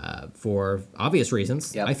 for obvious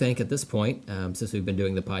reasons, Yep. I think, at this point, since we've been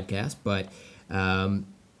doing the podcast. But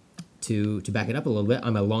to back it up a little bit,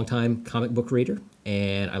 I'm a longtime comic book reader,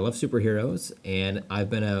 and I love superheroes, and I've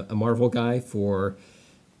been a Marvel guy for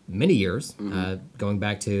many years, going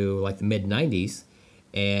back to the mid '90s,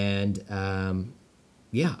 and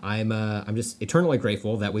yeah, I'm just eternally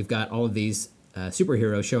grateful that we've got all of these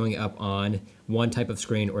superheroes showing up on one type of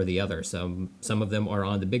screen or the other. Some of them are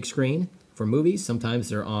on the big screen for movies. Sometimes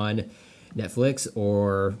they're on Netflix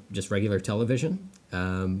or just regular television.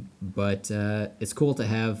 But it's cool to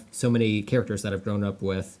have so many characters that I've grown up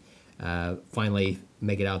with finally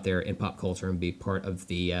make it out there in pop culture and be part of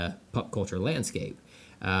the pop culture landscape.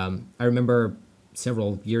 I remember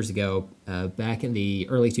several years ago, back in the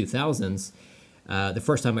early 2000s, the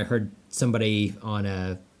first time I heard somebody on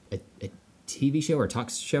a TV show or talk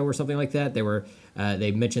show or something like that,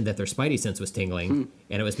 they mentioned that their Spidey sense was tingling,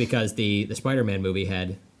 and it was because the Spider-Man movie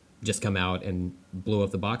had just come out and blew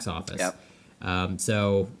up the box office. Yep.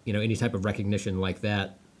 So any type of recognition like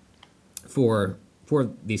that for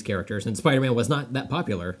these characters, and Spider-Man was not that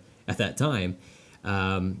popular at that time.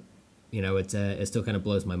 It still kind of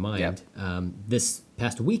blows my mind. Yep. This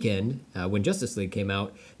past weekend, when Justice League came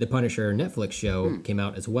out, the Punisher Netflix show came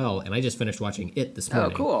out as well, and I just finished watching it this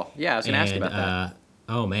morning. Oh, cool. Yeah, I was going to ask you about that.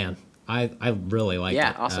 Oh man, I really liked it.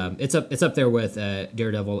 Yeah, awesome. It's up there with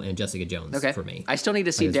Daredevil and Jessica Jones Okay. for me. I still need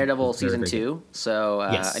to see It's Daredevil very, season very 2, so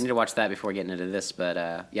Yes. I need to watch that before getting into this.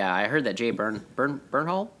 But yeah, I heard that Jay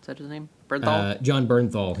Bernthal, is that his name? Bernthal? John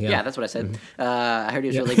Bernthal. Yeah. Yeah, that's what I said. I heard he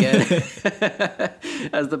was really good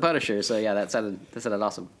as the Punisher. So yeah, that sounded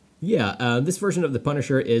awesome. Yeah, this version of the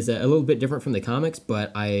Punisher is a little bit different from the comics,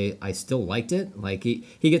 but I still liked it. Like he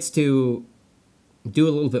gets to do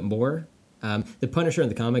a little bit more. The Punisher in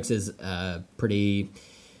the comics is pretty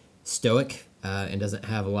stoic and doesn't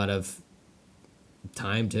have a lot of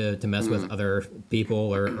time to mess with other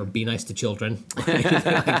people or be nice to children or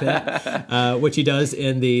anything like that, which he does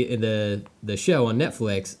in the show on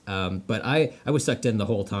Netflix. But I was sucked in the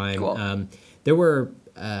whole time. Cool. There were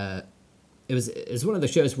it was one of the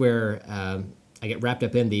shows where I get wrapped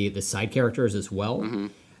up in the side characters as well.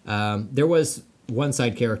 There was one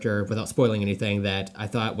side character, without spoiling anything, that I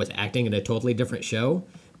thought was acting in a totally different show,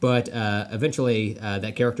 but eventually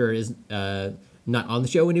that character is not on the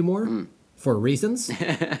show anymore for reasons.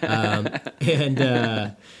 But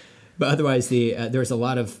otherwise, there's a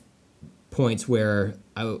lot of points where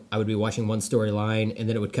I would be watching one storyline and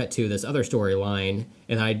then it would cut to this other storyline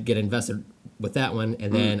and I'd get invested with that one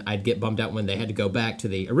and then I'd get bummed out when they had to go back to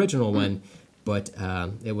the original one. But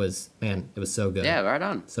it was so good. Yeah, right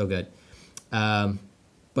on. So good.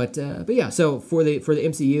 But yeah, so for the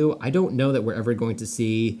MCU, I don't know that we're ever going to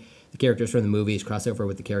see the characters from the movies cross over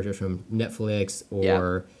with the characters from Netflix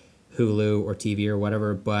or Hulu or TV or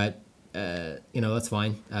whatever. But that's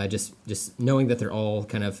fine. Just knowing that they're all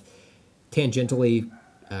kind of tangentially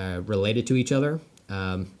related to each other.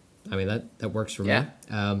 I mean that works for me.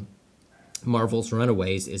 Marvel's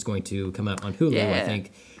Runaways is going to come out on Hulu, I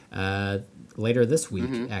think, later this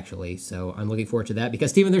week, actually. So I'm looking forward to that because,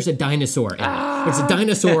 Steven, there's a dinosaur in it. It's a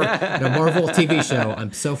dinosaur in a Marvel TV show.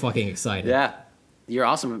 I'm so fucking excited. Yeah. You're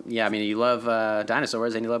awesome. Yeah, I mean, you love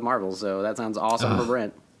dinosaurs and you love Marvel, so that sounds awesome for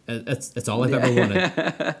Brent. That's all I've ever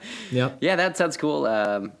wanted. Yep. Yeah, that sounds cool.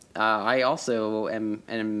 I also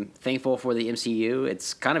am thankful for the MCU.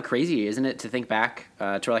 It's kind of crazy, isn't it, to think back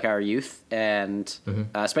to like our youth, and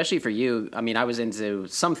especially for you. I mean, I was into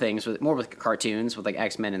some things more with cartoons, with like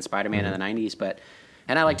X-Men and Spider-Man in the '90s,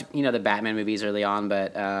 and I liked the Batman movies early on,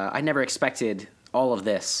 but I never expected all of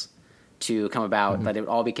this to come about. That it would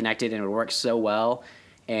all be connected and it would work so well,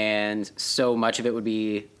 and so much of it would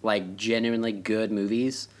be like genuinely good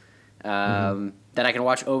movies. That I can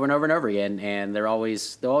watch over and over and over again, and they'll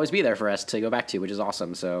always be there for us to go back to, which is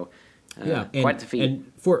awesome. So, quite the feat.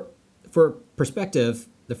 And for perspective,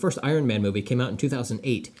 the first Iron Man movie came out in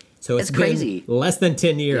 2008, so it's been crazy. Less than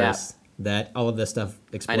 10 years that all of this stuff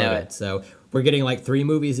exploded. I know it. So we're getting like 3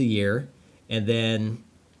 movies a year, and then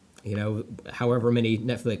however many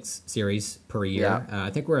Netflix series per year. I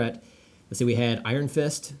think we're at. Let's see, we had Iron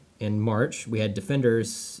Fist in March, we had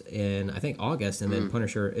Defenders in I think August, and then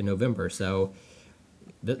Punisher in November. So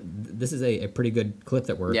this is a pretty good clip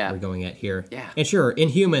that we're going at here. Yeah. And sure,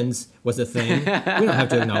 Inhumans was a thing. We don't have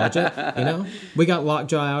to acknowledge it. We got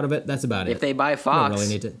Lockjaw out of it. That's about it. If they buy Fox, really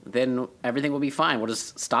need to... then everything will be fine. We'll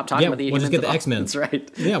just stop talking about the Inhumans. We'll just get the X-Men. That's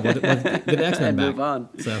right. Yeah, we'll get the X-Men back. Move on.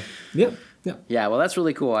 So, yep. Yeah, well, that's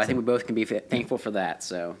really cool. I think we both can be thankful for that.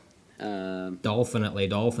 So,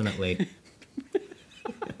 Dolphinately.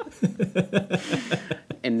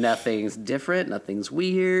 And nothing's different, nothing's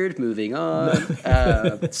weird. Moving on.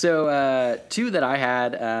 So 2 that I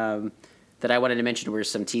had that I wanted to mention were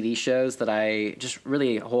some TV shows that I just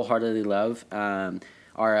really wholeheartedly love.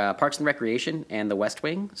 Are Parks and Recreation and The West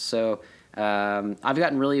Wing. So I've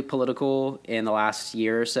gotten really political in the last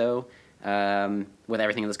year or so with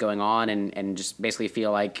everything that's going on, and just basically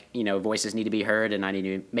feel like voices need to be heard, and I need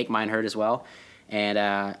to make mine heard as well. And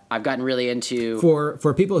I've gotten really into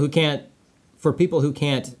for people who can't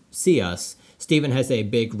see us. Steven has a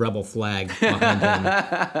big rebel flag behind him.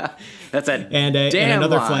 That's a and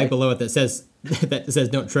another lie. flag below it that says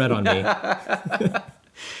 "Don't tread on me."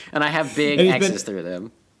 And I have big X's through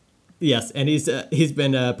them. Yes, and he's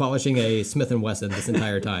been polishing a Smith & Wesson this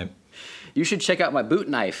entire time. You should check out my boot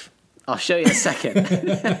knife. I'll show you in a second.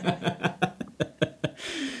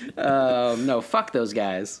 No, fuck those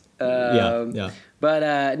guys. Yeah.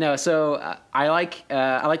 But no, so I like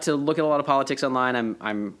to look at a lot of politics online.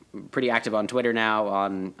 I'm pretty active on Twitter now,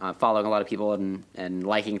 on following a lot of people and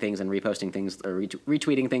liking things and reposting things or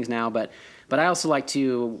retweeting things now. But I also like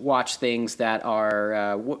to watch things that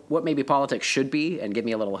are what maybe politics should be and give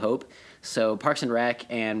me a little hope. So Parks and Rec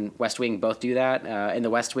and West Wing both do that. In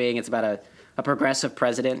the West Wing, it's about a progressive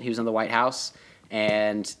president who's in the White House.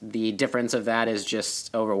 And the difference of that is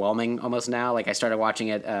just overwhelming almost now. Like I started watching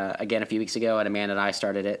it again a few weeks ago, and Amanda and I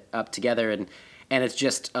started it up together, and and it's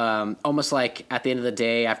just almost like at the end of the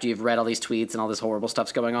day, after you've read all these tweets and all this horrible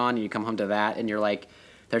stuff's going on, and you come home to that, and you're like,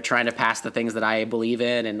 they're trying to pass the things that I believe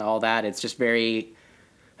in and all that. It's just very,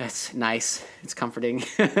 it's nice. It's comforting.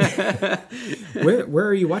 Where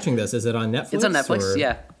are you watching this? Is it on Netflix? It's on Netflix. Or?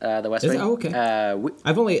 Yeah, The West Wing. Oh, okay.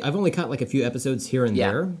 I've only caught like a few episodes here and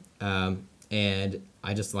there, and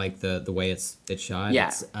I just like the way it's shot.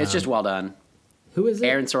 Yeah, it's just well done. Who is it?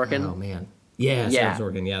 Aaron Sorkin. Oh man. Yeah, Aaron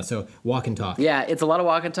Sorkin. Yeah, so walk and talk. Yeah, it's a lot of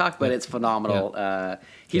walk and talk, but it's phenomenal. Yeah.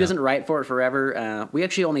 He doesn't write for it forever. We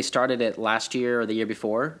actually only started it last year or the year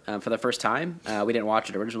before for the first time. We didn't watch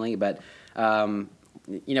it originally, but I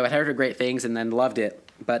heard great things and then loved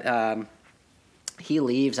it. But he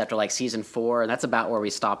leaves after like season 4, and that's about where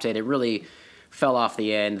we stopped it. It really fell off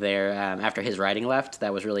the end there after his writing left.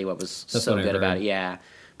 That was really what was so good about it. Yeah,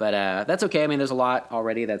 but that's okay. I mean, there's a lot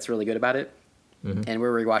already that's really good about it, and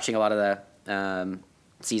we're rewatching a lot of the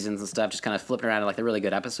seasons and stuff, just kind of flipping around to like the really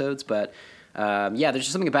good episodes. But there's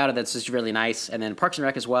just something about it that's just really nice. And then Parks and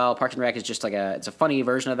Rec as well. Parks and Rec is just like it's a funny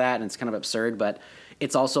version of that, and it's kind of absurd, but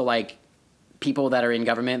it's also like people that are in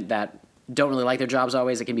government that don't really like their jobs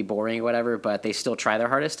always. It can be boring or whatever, but they still try their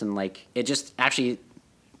hardest, and like it just actually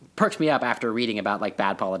perks me up after reading about like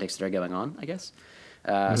bad politics that are going on, I guess.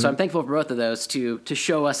 So I'm thankful for both of those to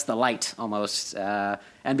show us the light almost,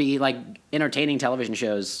 and be like entertaining television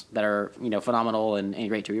shows that are phenomenal and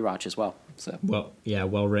great to rewatch as well. So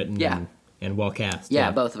well written and well cast.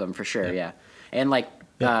 Yeah, both of them for sure. Yeah, and like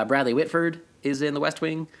Bradley Whitford is in The West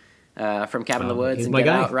Wing from Cabin in the Woods and Get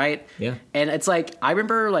Out, right? Yeah, and it's like I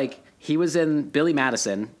remember like he was in Billy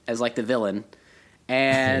Madison as like the villain.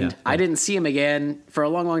 And I didn't see him again for a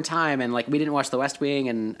long, long time, and like we didn't watch The West Wing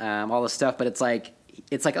and all this stuff. But it's like,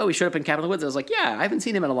 oh, he showed up in Cabin in the Woods. I was like, yeah, I haven't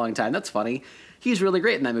seen him in a long time. That's funny. He's really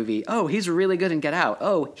great in that movie. Oh, he's really good in Get Out.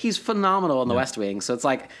 Oh, he's phenomenal in The West Wing. So it's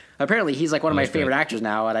like apparently he's like one of my favorite actors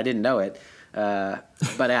now, and I didn't know it.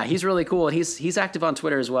 But he's really cool. And he's active on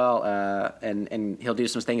Twitter as well, and he'll do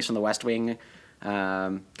some things from The West Wing,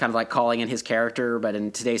 kind of like calling in his character, but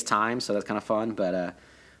in today's time. So that's kind of fun. But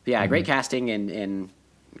great casting and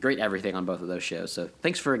great everything on both of those shows. So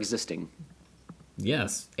thanks for existing.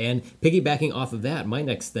 Yes, and piggybacking off of that, my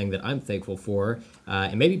next thing that I'm thankful for,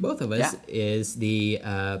 and maybe both of us, is the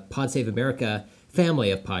Pod Save America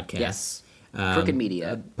family of podcasts. Yes, Crooked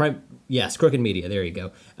Media. Yes, Crooked Media. There you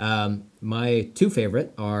go. My two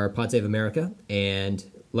favorite are Pod Save America and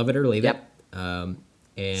Love It or Leave It. And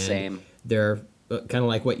Same. They're kind of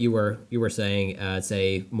like what you were saying. It's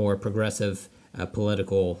a more progressive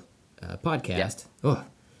political podcast. Oh,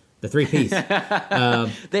 the 3 Ps.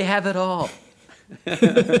 They have it all.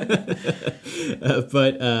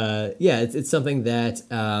 It's something that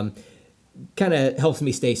kind of helps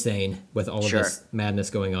me stay sane with all of this madness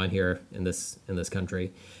going on here in this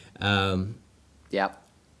country.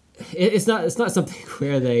 It's not something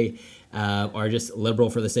where they are just liberal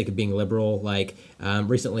for the sake of being liberal. Like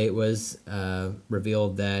recently, it was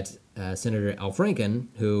revealed that Senator Al Franken,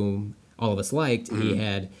 who all of us liked, he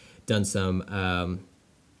had done some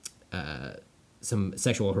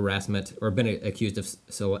sexual harassment, or been accused of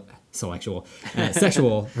sexual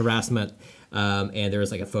harassment, and there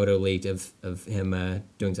was like a photo leaked of him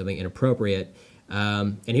doing something inappropriate,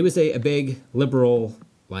 and he was a big liberal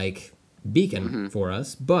like beacon for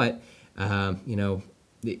us, but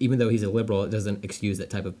even though he's a liberal, it doesn't excuse that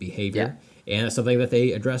type of behavior, and it's something that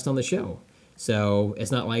they addressed on the show. So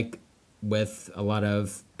it's not like with a lot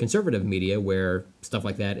of conservative media where stuff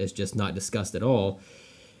like that is just not discussed at all.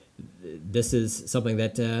 This is something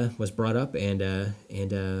that was brought up and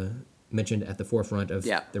mentioned at the forefront of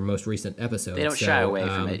their most recent episode. They don't shy away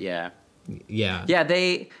from it. Yeah.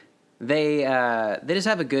 They just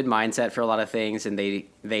have a good mindset for a lot of things, and they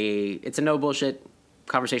it's a no bullshit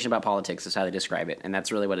conversation about politics is how they describe it, and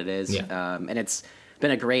that's really what it is. And it's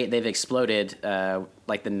been they've exploded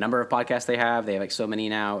like the number of podcasts they have. They have like so many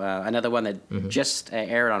now. Another one that just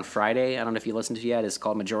aired on Friday, I don't know if you listened to it yet, is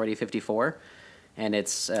called Majority 54. And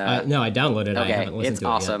it's no, I downloaded it. Okay, I haven't listened it's to it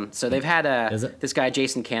awesome. Yet. So they've had this guy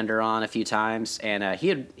Jason Kander on a few times, and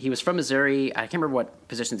he was from Missouri. I can't remember what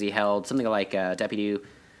positions he held, something like deputy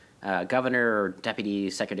governor or deputy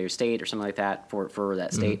secretary of state or something like that for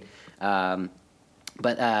that state.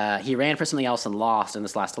 But he ran for something else and lost in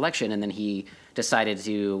this last election, and then he decided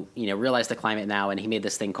to realize the climate now, and he made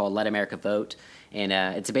this thing called Let America Vote, and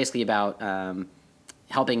it's basically about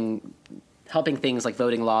helping things like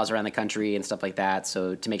voting laws around the country and stuff like that,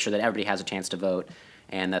 so to make sure that everybody has a chance to vote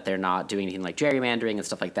and that they're not doing anything like gerrymandering and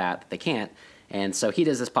stuff like that they can't. And so he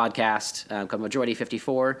does this podcast called Majority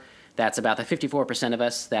 54 that's about the 54% of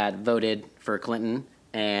us that voted for Clinton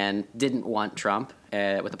and didn't want Trump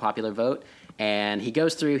with a popular vote. And he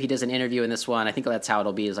goes through, he does an interview in this one. I think that's how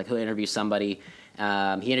it'll be, is like he'll interview somebody.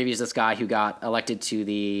 He interviews this guy who got elected to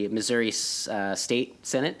the Missouri State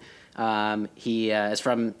Senate. He is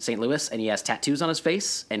from St. Louis, and he has tattoos on his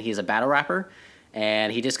face, and he's a battle rapper.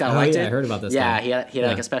 And he just got elected. Yeah, I heard about this. Yeah, guy. He had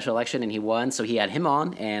like a special election, and he won. So he had him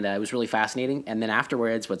on, and it was really fascinating. And then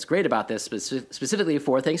afterwards, what's great about this, specifically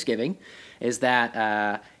for Thanksgiving, is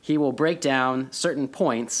that he will break down certain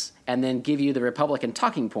points and then give you the Republican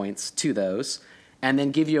talking points to those, and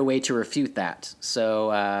then give you a way to refute that.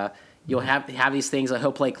 So you'll have these things.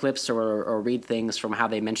 He'll play clips or read things from how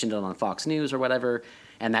they mentioned it on Fox News or whatever,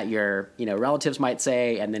 and that your relatives might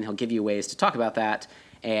say, and then he'll give you ways to talk about that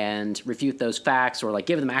and refute those facts, or like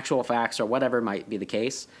give them actual facts, or whatever might be the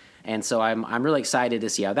case. And so I'm really excited to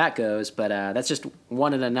see how that goes. But that's just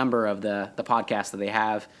one in a number of the podcasts that they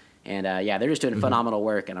have. And they're just doing phenomenal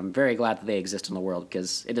work, and I'm very glad that they exist in the world,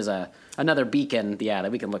 because it is another beacon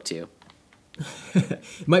that we can look to.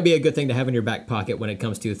 It might be a good thing to have in your back pocket when it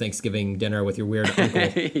comes to Thanksgiving dinner with your weird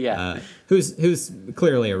uncle, who's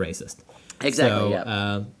clearly a racist.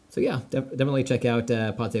 Exactly. So definitely check out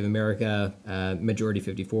Pod Save America, Majority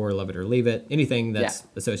 54, Love It or Leave It. Anything that's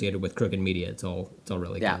associated with Crooked Media, it's all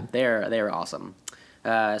really good. Yeah, they're awesome.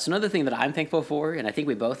 So another thing that I'm thankful for, and I think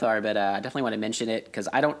we both are, but I definitely want to mention it because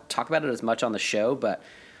I don't talk about it as much on the show, but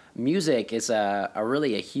music is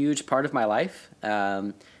really a huge part of my life.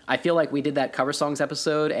 I feel like we did that cover songs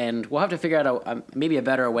episode, and we'll have to figure out maybe a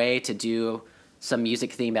better way to do some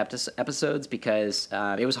music themed episodes, because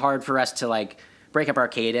it was hard for us to like break up our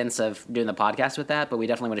cadence of doing the podcast with that, but we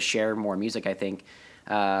definitely want to share more music, I think.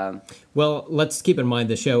 Well, let's keep in mind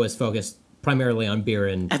the show is focused primarily on beer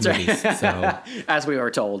and movies. Right. So. As we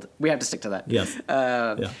were told, we have to stick to that. Yes.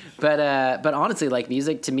 But honestly, like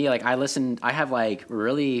music to me, like I have like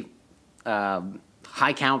really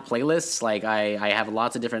high count playlists. Like I have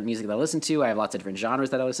lots of different music that I listen to. I have lots of different genres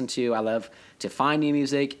that I listen to. I love to find new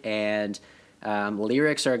music, and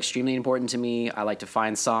lyrics are extremely important to me. I like to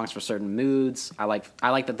find songs for certain moods. I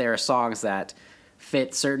like that there are songs that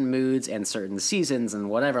fit certain moods and certain seasons and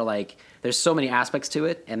whatever. Like there's so many aspects to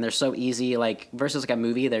it, and they're so easy, like versus like a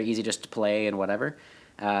movie, they're easy just to play and whatever,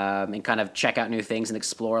 and kind of check out new things and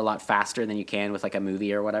explore a lot faster than you can with like a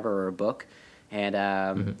movie or whatever, or a book. And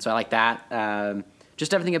so I like that.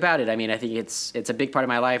 Just everything about it. I mean, I think it's a big part of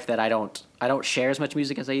my life that I don't share as much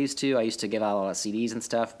music as I used to. I used to give out a lot of CDs and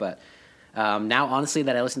stuff, but now honestly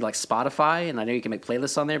that I listen to like Spotify, and I know you can make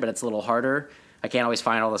playlists on there, but it's a little harder. I can't always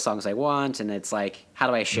find all the songs I want, and it's like, how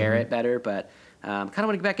do I share it better? But kind of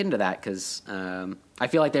want to get back into that, because I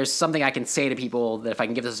feel like there's something I can say to people that if I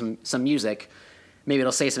can give them some music, maybe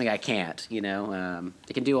it'll say something I can't,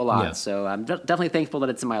 it can do a lot. Yeah. So I'm definitely thankful that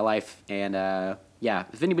it's in my life. And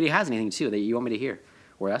if anybody has anything too that you want me to hear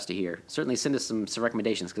or us to hear, certainly send us some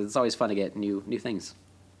recommendations, because it's always fun to get new things.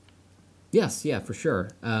 Yes, yeah, for sure.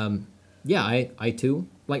 I too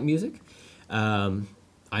like music.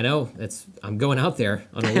 I know I'm going out there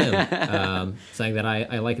on a limb, saying that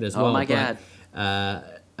I like it as well. Oh my God.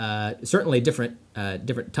 Certainly different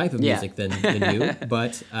type of music than you,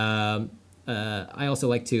 but I also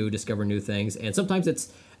like to discover new things, and sometimes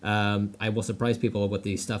it's I will surprise people with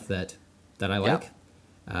the stuff that I like.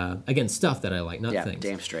 Again, stuff that I like, not things.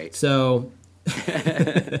 Damn straight. So.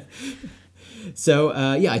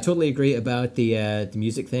 I totally agree about the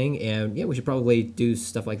music thing, and we should probably do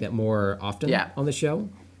stuff like that more often on the show.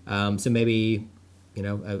 So maybe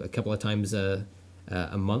a couple of times a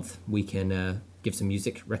month we can give some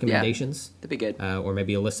music recommendations. That'd be good. Or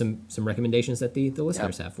maybe list some recommendations that the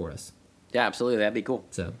listeners have for us. Yeah, absolutely. That'd be cool.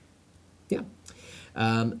 So,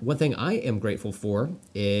 one thing I am grateful for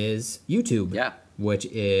is YouTube. Yeah. Which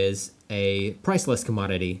is a priceless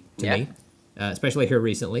commodity to me, especially here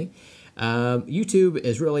recently. YouTube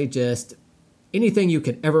is really just anything you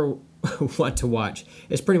could ever want to watch.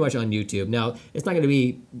 It's pretty much on YouTube. Now, it's not going to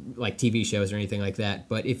be like TV shows or anything like that,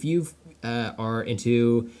 but if you are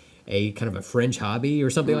into a kind of a fringe hobby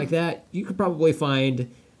or something like that, you could probably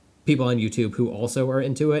find people on YouTube who also are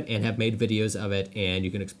into it and have made videos of it, and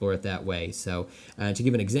you can explore it that way. So to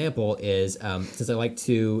give an example is, since I like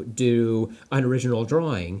to do unoriginal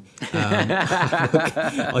drawing,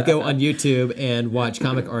 I'll go on YouTube and watch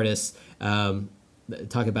comic artists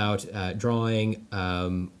talk about drawing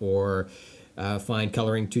or find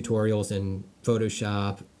coloring tutorials in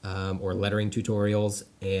Photoshop or lettering tutorials.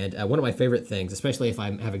 And one of my favorite things, especially if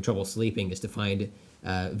I'm having trouble sleeping, is to find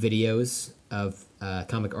videos of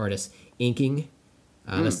comic artists inking.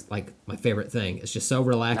 That's like my favorite thing. It's just so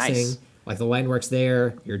relaxing. Nice. Like the line work's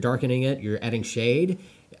there, you're darkening it, you're adding shade.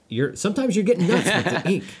 Sometimes you're getting nuts with the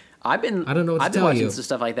ink. I don't know what to I've been tell watching you. some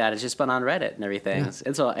stuff like that. It's just been on Reddit and everything.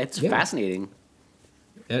 Yeah. It's Yeah. fascinating.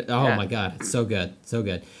 Oh Yeah. my God, it's so good, so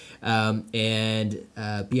good. And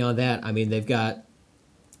beyond that, I mean, they've got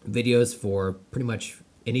videos for pretty much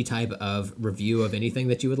any type of review of anything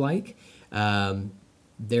that you would like. I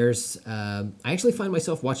actually find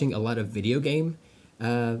myself watching a lot of video game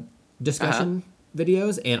discussion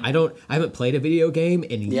videos, and I haven't played a video game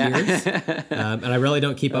in years, and I really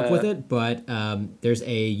don't keep up with it. But there's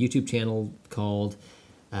a YouTube channel called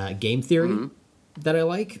Game Theory that I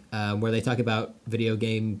like, where they talk about video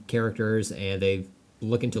game characters and they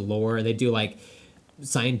look into lore and they do like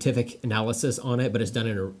scientific analysis on it, but it's done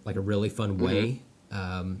in a really fun way.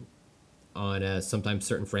 On sometimes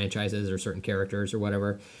certain franchises or certain characters or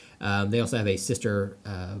whatever. They also have a sister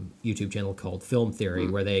YouTube channel called Film Theory,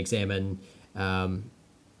 where they examine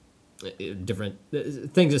different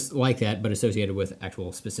things just like that, but associated with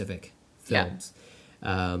actual specific films.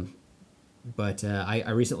 But I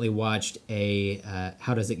recently watched a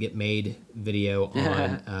How Does It Get Made video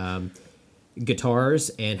on guitars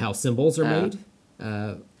and how cymbals are made.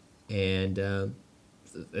 And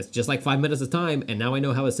it's just like 5 minutes of time, and now I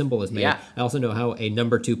know how a cymbal is made. Yeah. I also know how a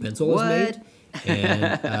number 2 pencil is made.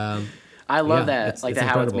 And I love yeah, that. it's Like the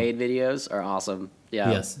how it's incredible. made videos are awesome.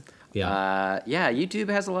 Yeah. Yes. Yeah. Yeah, YouTube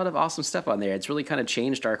has a lot of awesome stuff on there. It's really kind of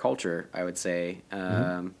changed our culture, I would say,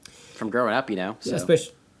 from growing up, So. Yeah,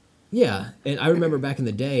 especially. Yeah, and I remember back in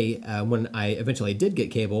the day when I eventually did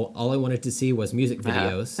get cable, all I wanted to see was music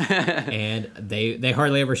videos, and they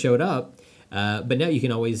hardly ever showed up. But now you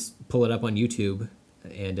can always pull it up on YouTube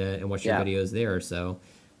and watch your videos there. So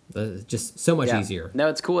just so much easier. No,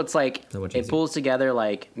 it's cool. It's like So much it easier. pulls together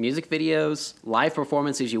like music videos, live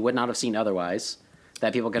performances you would not have seen otherwise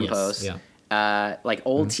that people can Yes, post. yeah. Like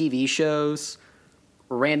old TV shows,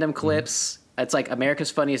 random clips. It's like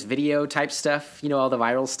America's Funniest Video type stuff. All the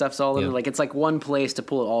viral stuff's all in Yeah. it. Like it's like one place to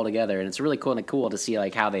pull it all together, and it's really cool to see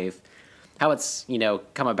like how it's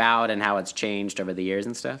come about and how it's changed over the years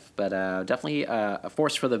and stuff. But definitely a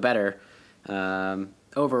force for the better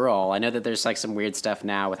overall. I know that there's like some weird stuff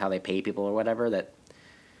now with how they pay people or whatever that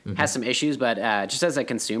has some issues, but just as a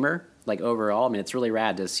consumer, like overall, I mean, it's really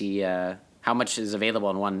rad to see how much is available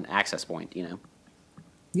in one access point.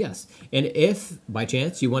 Yes, and if by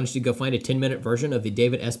chance you wanted to go find a 10-minute version of the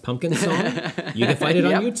David S. Pumpkins song, you can find it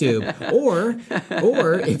on YouTube. Or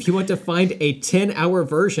if you want to find a 10-hour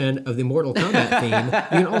version of the Mortal Kombat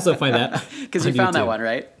theme, you can also find that. Because you found that one,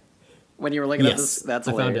 right? When you were looking at this, that's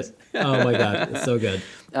I found hilarious. it. Oh my God, it's so good.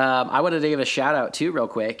 I wanted to give a shout out too, real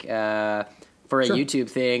quick, for a Sure. YouTube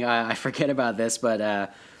thing. I forget about this,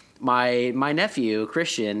 but my nephew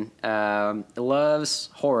Christian loves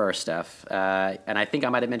horror stuff, and I think I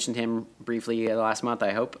might have mentioned him briefly last month.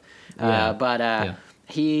 I hope, Yeah.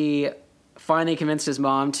 he finally convinced his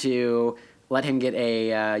mom to let him get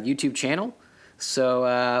a YouTube channel.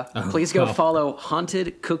 So please go wow. follow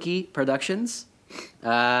Haunted Cookie Productions.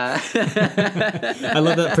 I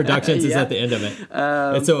love that Productions is at the end of it.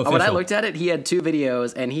 It's so official. When I looked at it, he had 2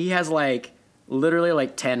 videos, and he has literally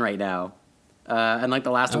 10 right now, in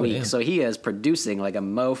the last week. Damn. So he is producing like a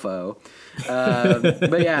mofo.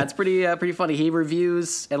 But yeah, it's pretty funny. He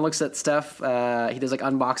reviews and looks at stuff. He does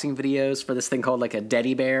unboxing videos for this thing called a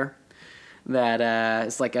Teddy Bear. That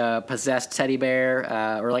is like a possessed teddy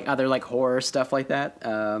bear, or other horror stuff like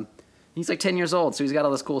that. He's 10 years old, so he's got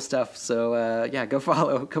all this cool stuff. So yeah, go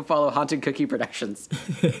follow Haunted Cookie Productions.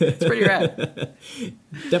 It's pretty rad.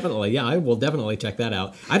 Definitely, yeah, I will definitely check that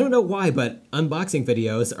out. I don't know why, but unboxing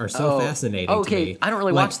videos are so fascinating to Okay, me. I don't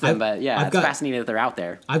really watch them, but yeah, it's fascinating that they're out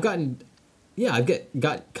there. I've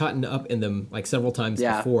got caught up in them several times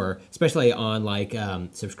Yeah. before, especially on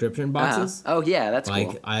subscription boxes. Oh yeah, that's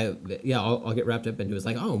cool. I'll get wrapped up into it. It's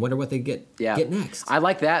I wonder what they get next. I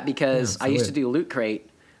like that because Yeah, I so used to do Loot Crate,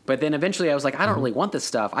 but then eventually I was I don't really want this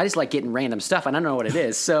stuff. I just like getting random stuff, and I don't know what it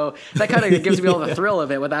is. So that kind of gives me all the thrill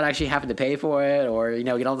of it without actually having to pay for it or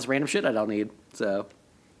get all this random shit I don't need. So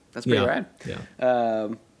that's pretty rad. Yeah.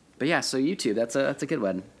 But yeah, so YouTube, that's a good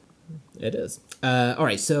one. It is. All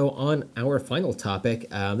right, so on our final topic,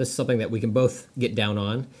 this is something that we can both get down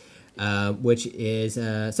on, which is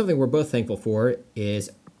something we're both thankful for, is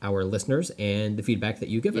our listeners and the feedback that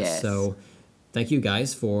you give us. Yes. So thank you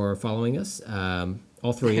guys for following us,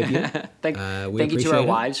 all 3 of you. Thank you to our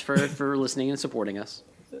wives for listening and supporting us.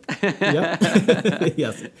 Yep.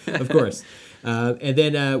 Yes, of course. And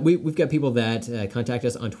then we've got people that contact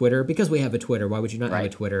us on Twitter, because we have a Twitter. Why would you not have a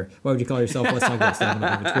Twitter? Why would you call yourself Let's Talk About Stuff and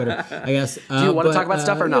not have a Twitter? I guess. Do you want to talk about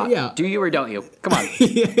stuff or not? Yeah. Do you or don't you? Come on.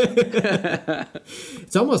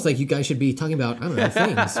 It's almost like you guys should be talking about, I don't know,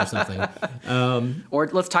 things or something. Or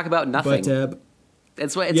let's talk about nothing. But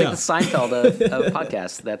It's like the Seinfeld of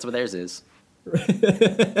podcasts. That's what theirs is.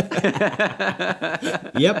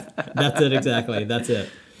 Yep, that's it exactly. That's it.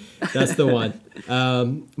 That's the one.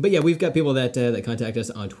 But yeah, we've got people that contact us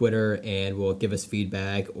on Twitter and will give us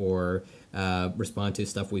feedback or respond to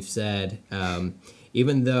stuff we've said.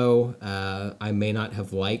 Even though I may not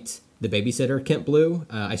have liked the babysitter, Kent Blue,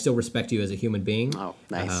 I still respect you as a human being. Oh,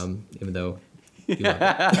 nice. Even though you love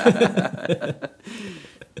it.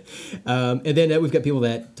 And then we've got people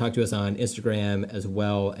that talk to us on Instagram as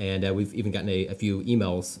well, and we've even gotten a few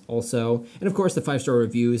emails also. And of course, the 5-star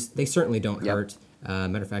reviews, they certainly don't hurt.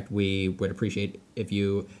 Matter of fact, we would appreciate if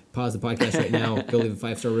you pause the podcast right now, go leave a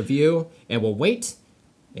 5-star review, and we'll wait.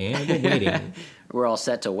 And we're waiting. We're all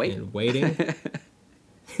set to wait. And waiting.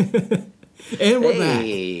 And we're back.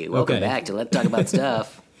 Hey, welcome back to Let's Talk About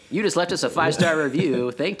Stuff. You just left us a 5-star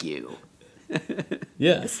review. Thank you.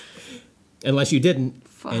 Yes. Unless you didn't.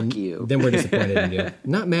 Fuck you. Then we're disappointed in you.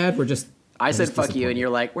 Not mad, we're just... I said fuck you, and you're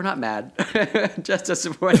like, we're not mad. Just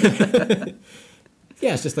disappointed.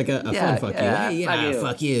 Yeah, it's just like a fun fuck you. Hey, fuck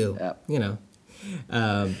fuck you. Yep. You know.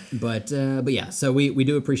 But yeah, so we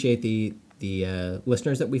do appreciate the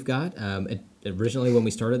listeners that we've got. Originally, when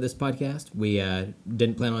we started this podcast, we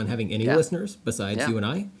didn't plan on having any listeners besides you and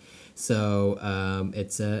I. So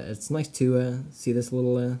it's nice to see this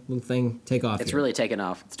little thing take off. It's really taken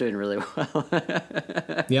off. It's doing really well.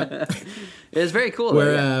 Yep. It's very cool.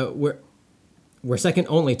 We're second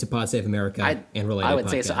only to Pod Save America and related podcasts. I would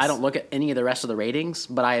say so. I don't look at any of the rest of the ratings,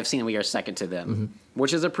 but I have seen we are second to them,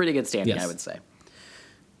 which is a pretty good standing, I would say.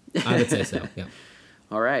 I would say so, yeah.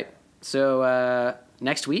 All right. So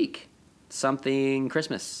next week, something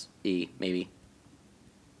Christmas-y, maybe.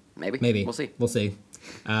 Maybe. We'll see.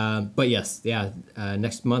 But yes,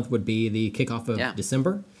 next month would be the kickoff of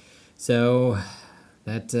December. So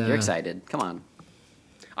that... You're excited. Come on.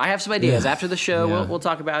 I have some ideas. After the show, we'll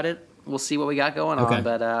talk about it. We'll see what we got going on,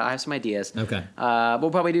 but I have some ideas. Okay. We'll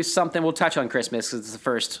probably do something. We'll touch on Christmas because it's the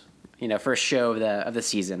first show of the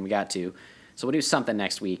season. We got to, so we'll do something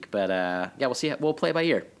next week. But we'll see. We'll play it by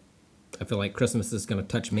ear. I feel like Christmas is going to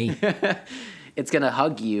touch me. It's going to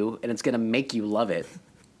hug you, and it's going to make you love it.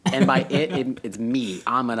 And by it's me.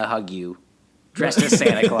 I'm going to hug you, dressed as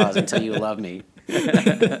Santa Claus until you love me.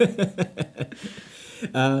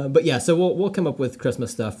 But yeah, so we'll come up with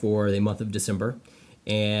Christmas stuff for the month of December.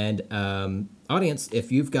 And audience,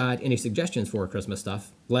 if you've got any suggestions for Christmas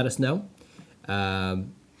stuff, let us know.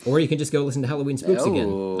 Or you can just go listen to Halloween Spooks again.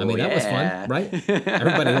 I mean, that was fun, right?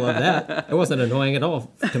 Everybody loved that. It wasn't annoying at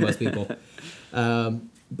all to most people. So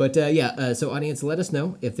audience, let us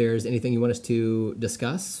know if there's anything you want us to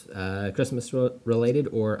discuss, Christmas related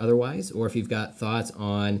or otherwise, or if you've got thoughts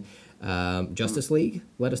on Justice League,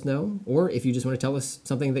 let us know. Or if you just want to tell us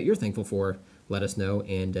something that you're thankful for, let us know,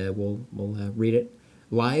 and we'll read it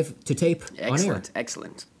live to tape on air.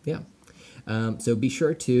 Excellent. Yeah. So be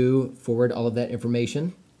sure to forward all of that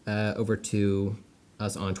information over to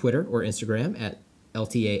us on Twitter or Instagram at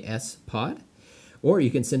LTASpod. Or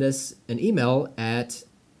you can send us an email at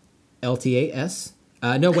LTAS.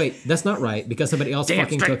 No, wait, that's not right because somebody else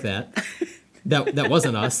took that. That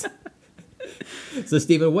wasn't us. So,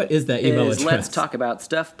 Stephen, what is that email address? Let's talk about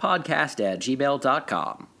stuff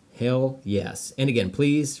podcast@gmail.com. Hell yes. And again,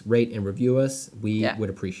 please rate and review us. We would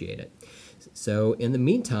appreciate it. So in the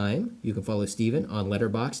meantime, you can follow Stephen on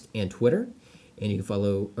Letterboxd and Twitter. And you can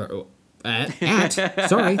follow...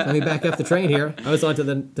 sorry, let me back up the train here. I was on to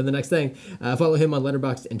the next thing. Follow him on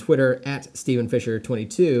Letterboxd and Twitter at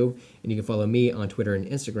StephenFisher22. And you can follow me on Twitter and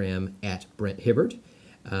Instagram at Brent Hibbert.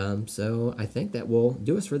 So I think that will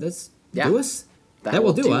do us for this. Yeah. That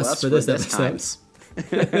will do us for this episode.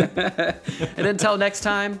 And until next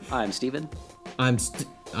time, I'm Steven. I'm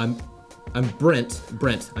Brent.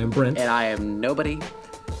 I'm Brent. And I am nobody.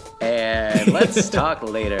 And let's talk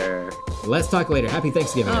later. Let's talk later. Happy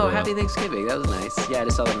Thanksgiving, everyone. Happy Thanksgiving. That was nice. Yeah, I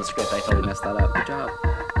just saw that in the script. I totally messed that up. Good job.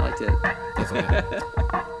 I liked it. That's okay.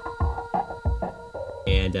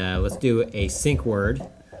 And let's do a sync word.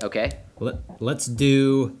 Okay. Let's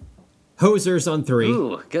do hosers on 3.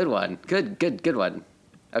 Ooh, good one. Good one.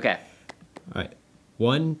 Okay. All right.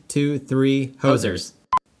 1, 2, 3, hosers.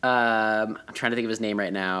 I'm trying to think of his name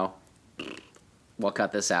right now. We'll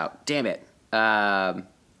cut this out. Damn it.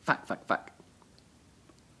 Fuck.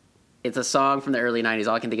 It's a song from the early 90s.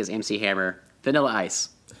 All I can think is MC Hammer. Vanilla Ice.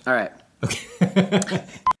 All right. Okay.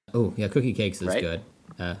 Oh, yeah, Cookie Cakes is good.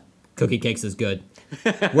 Cookie Cakes is good.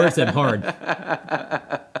 Words in hard.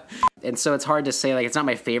 And so it's hard to say, like, it's not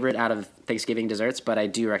my favorite out of Thanksgiving desserts, but I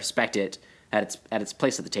do respect it at its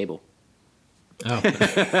place at the table. Oh.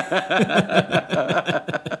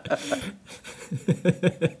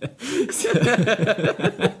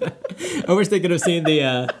 I was thinking of seeing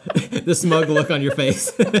the smug look on your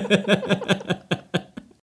face.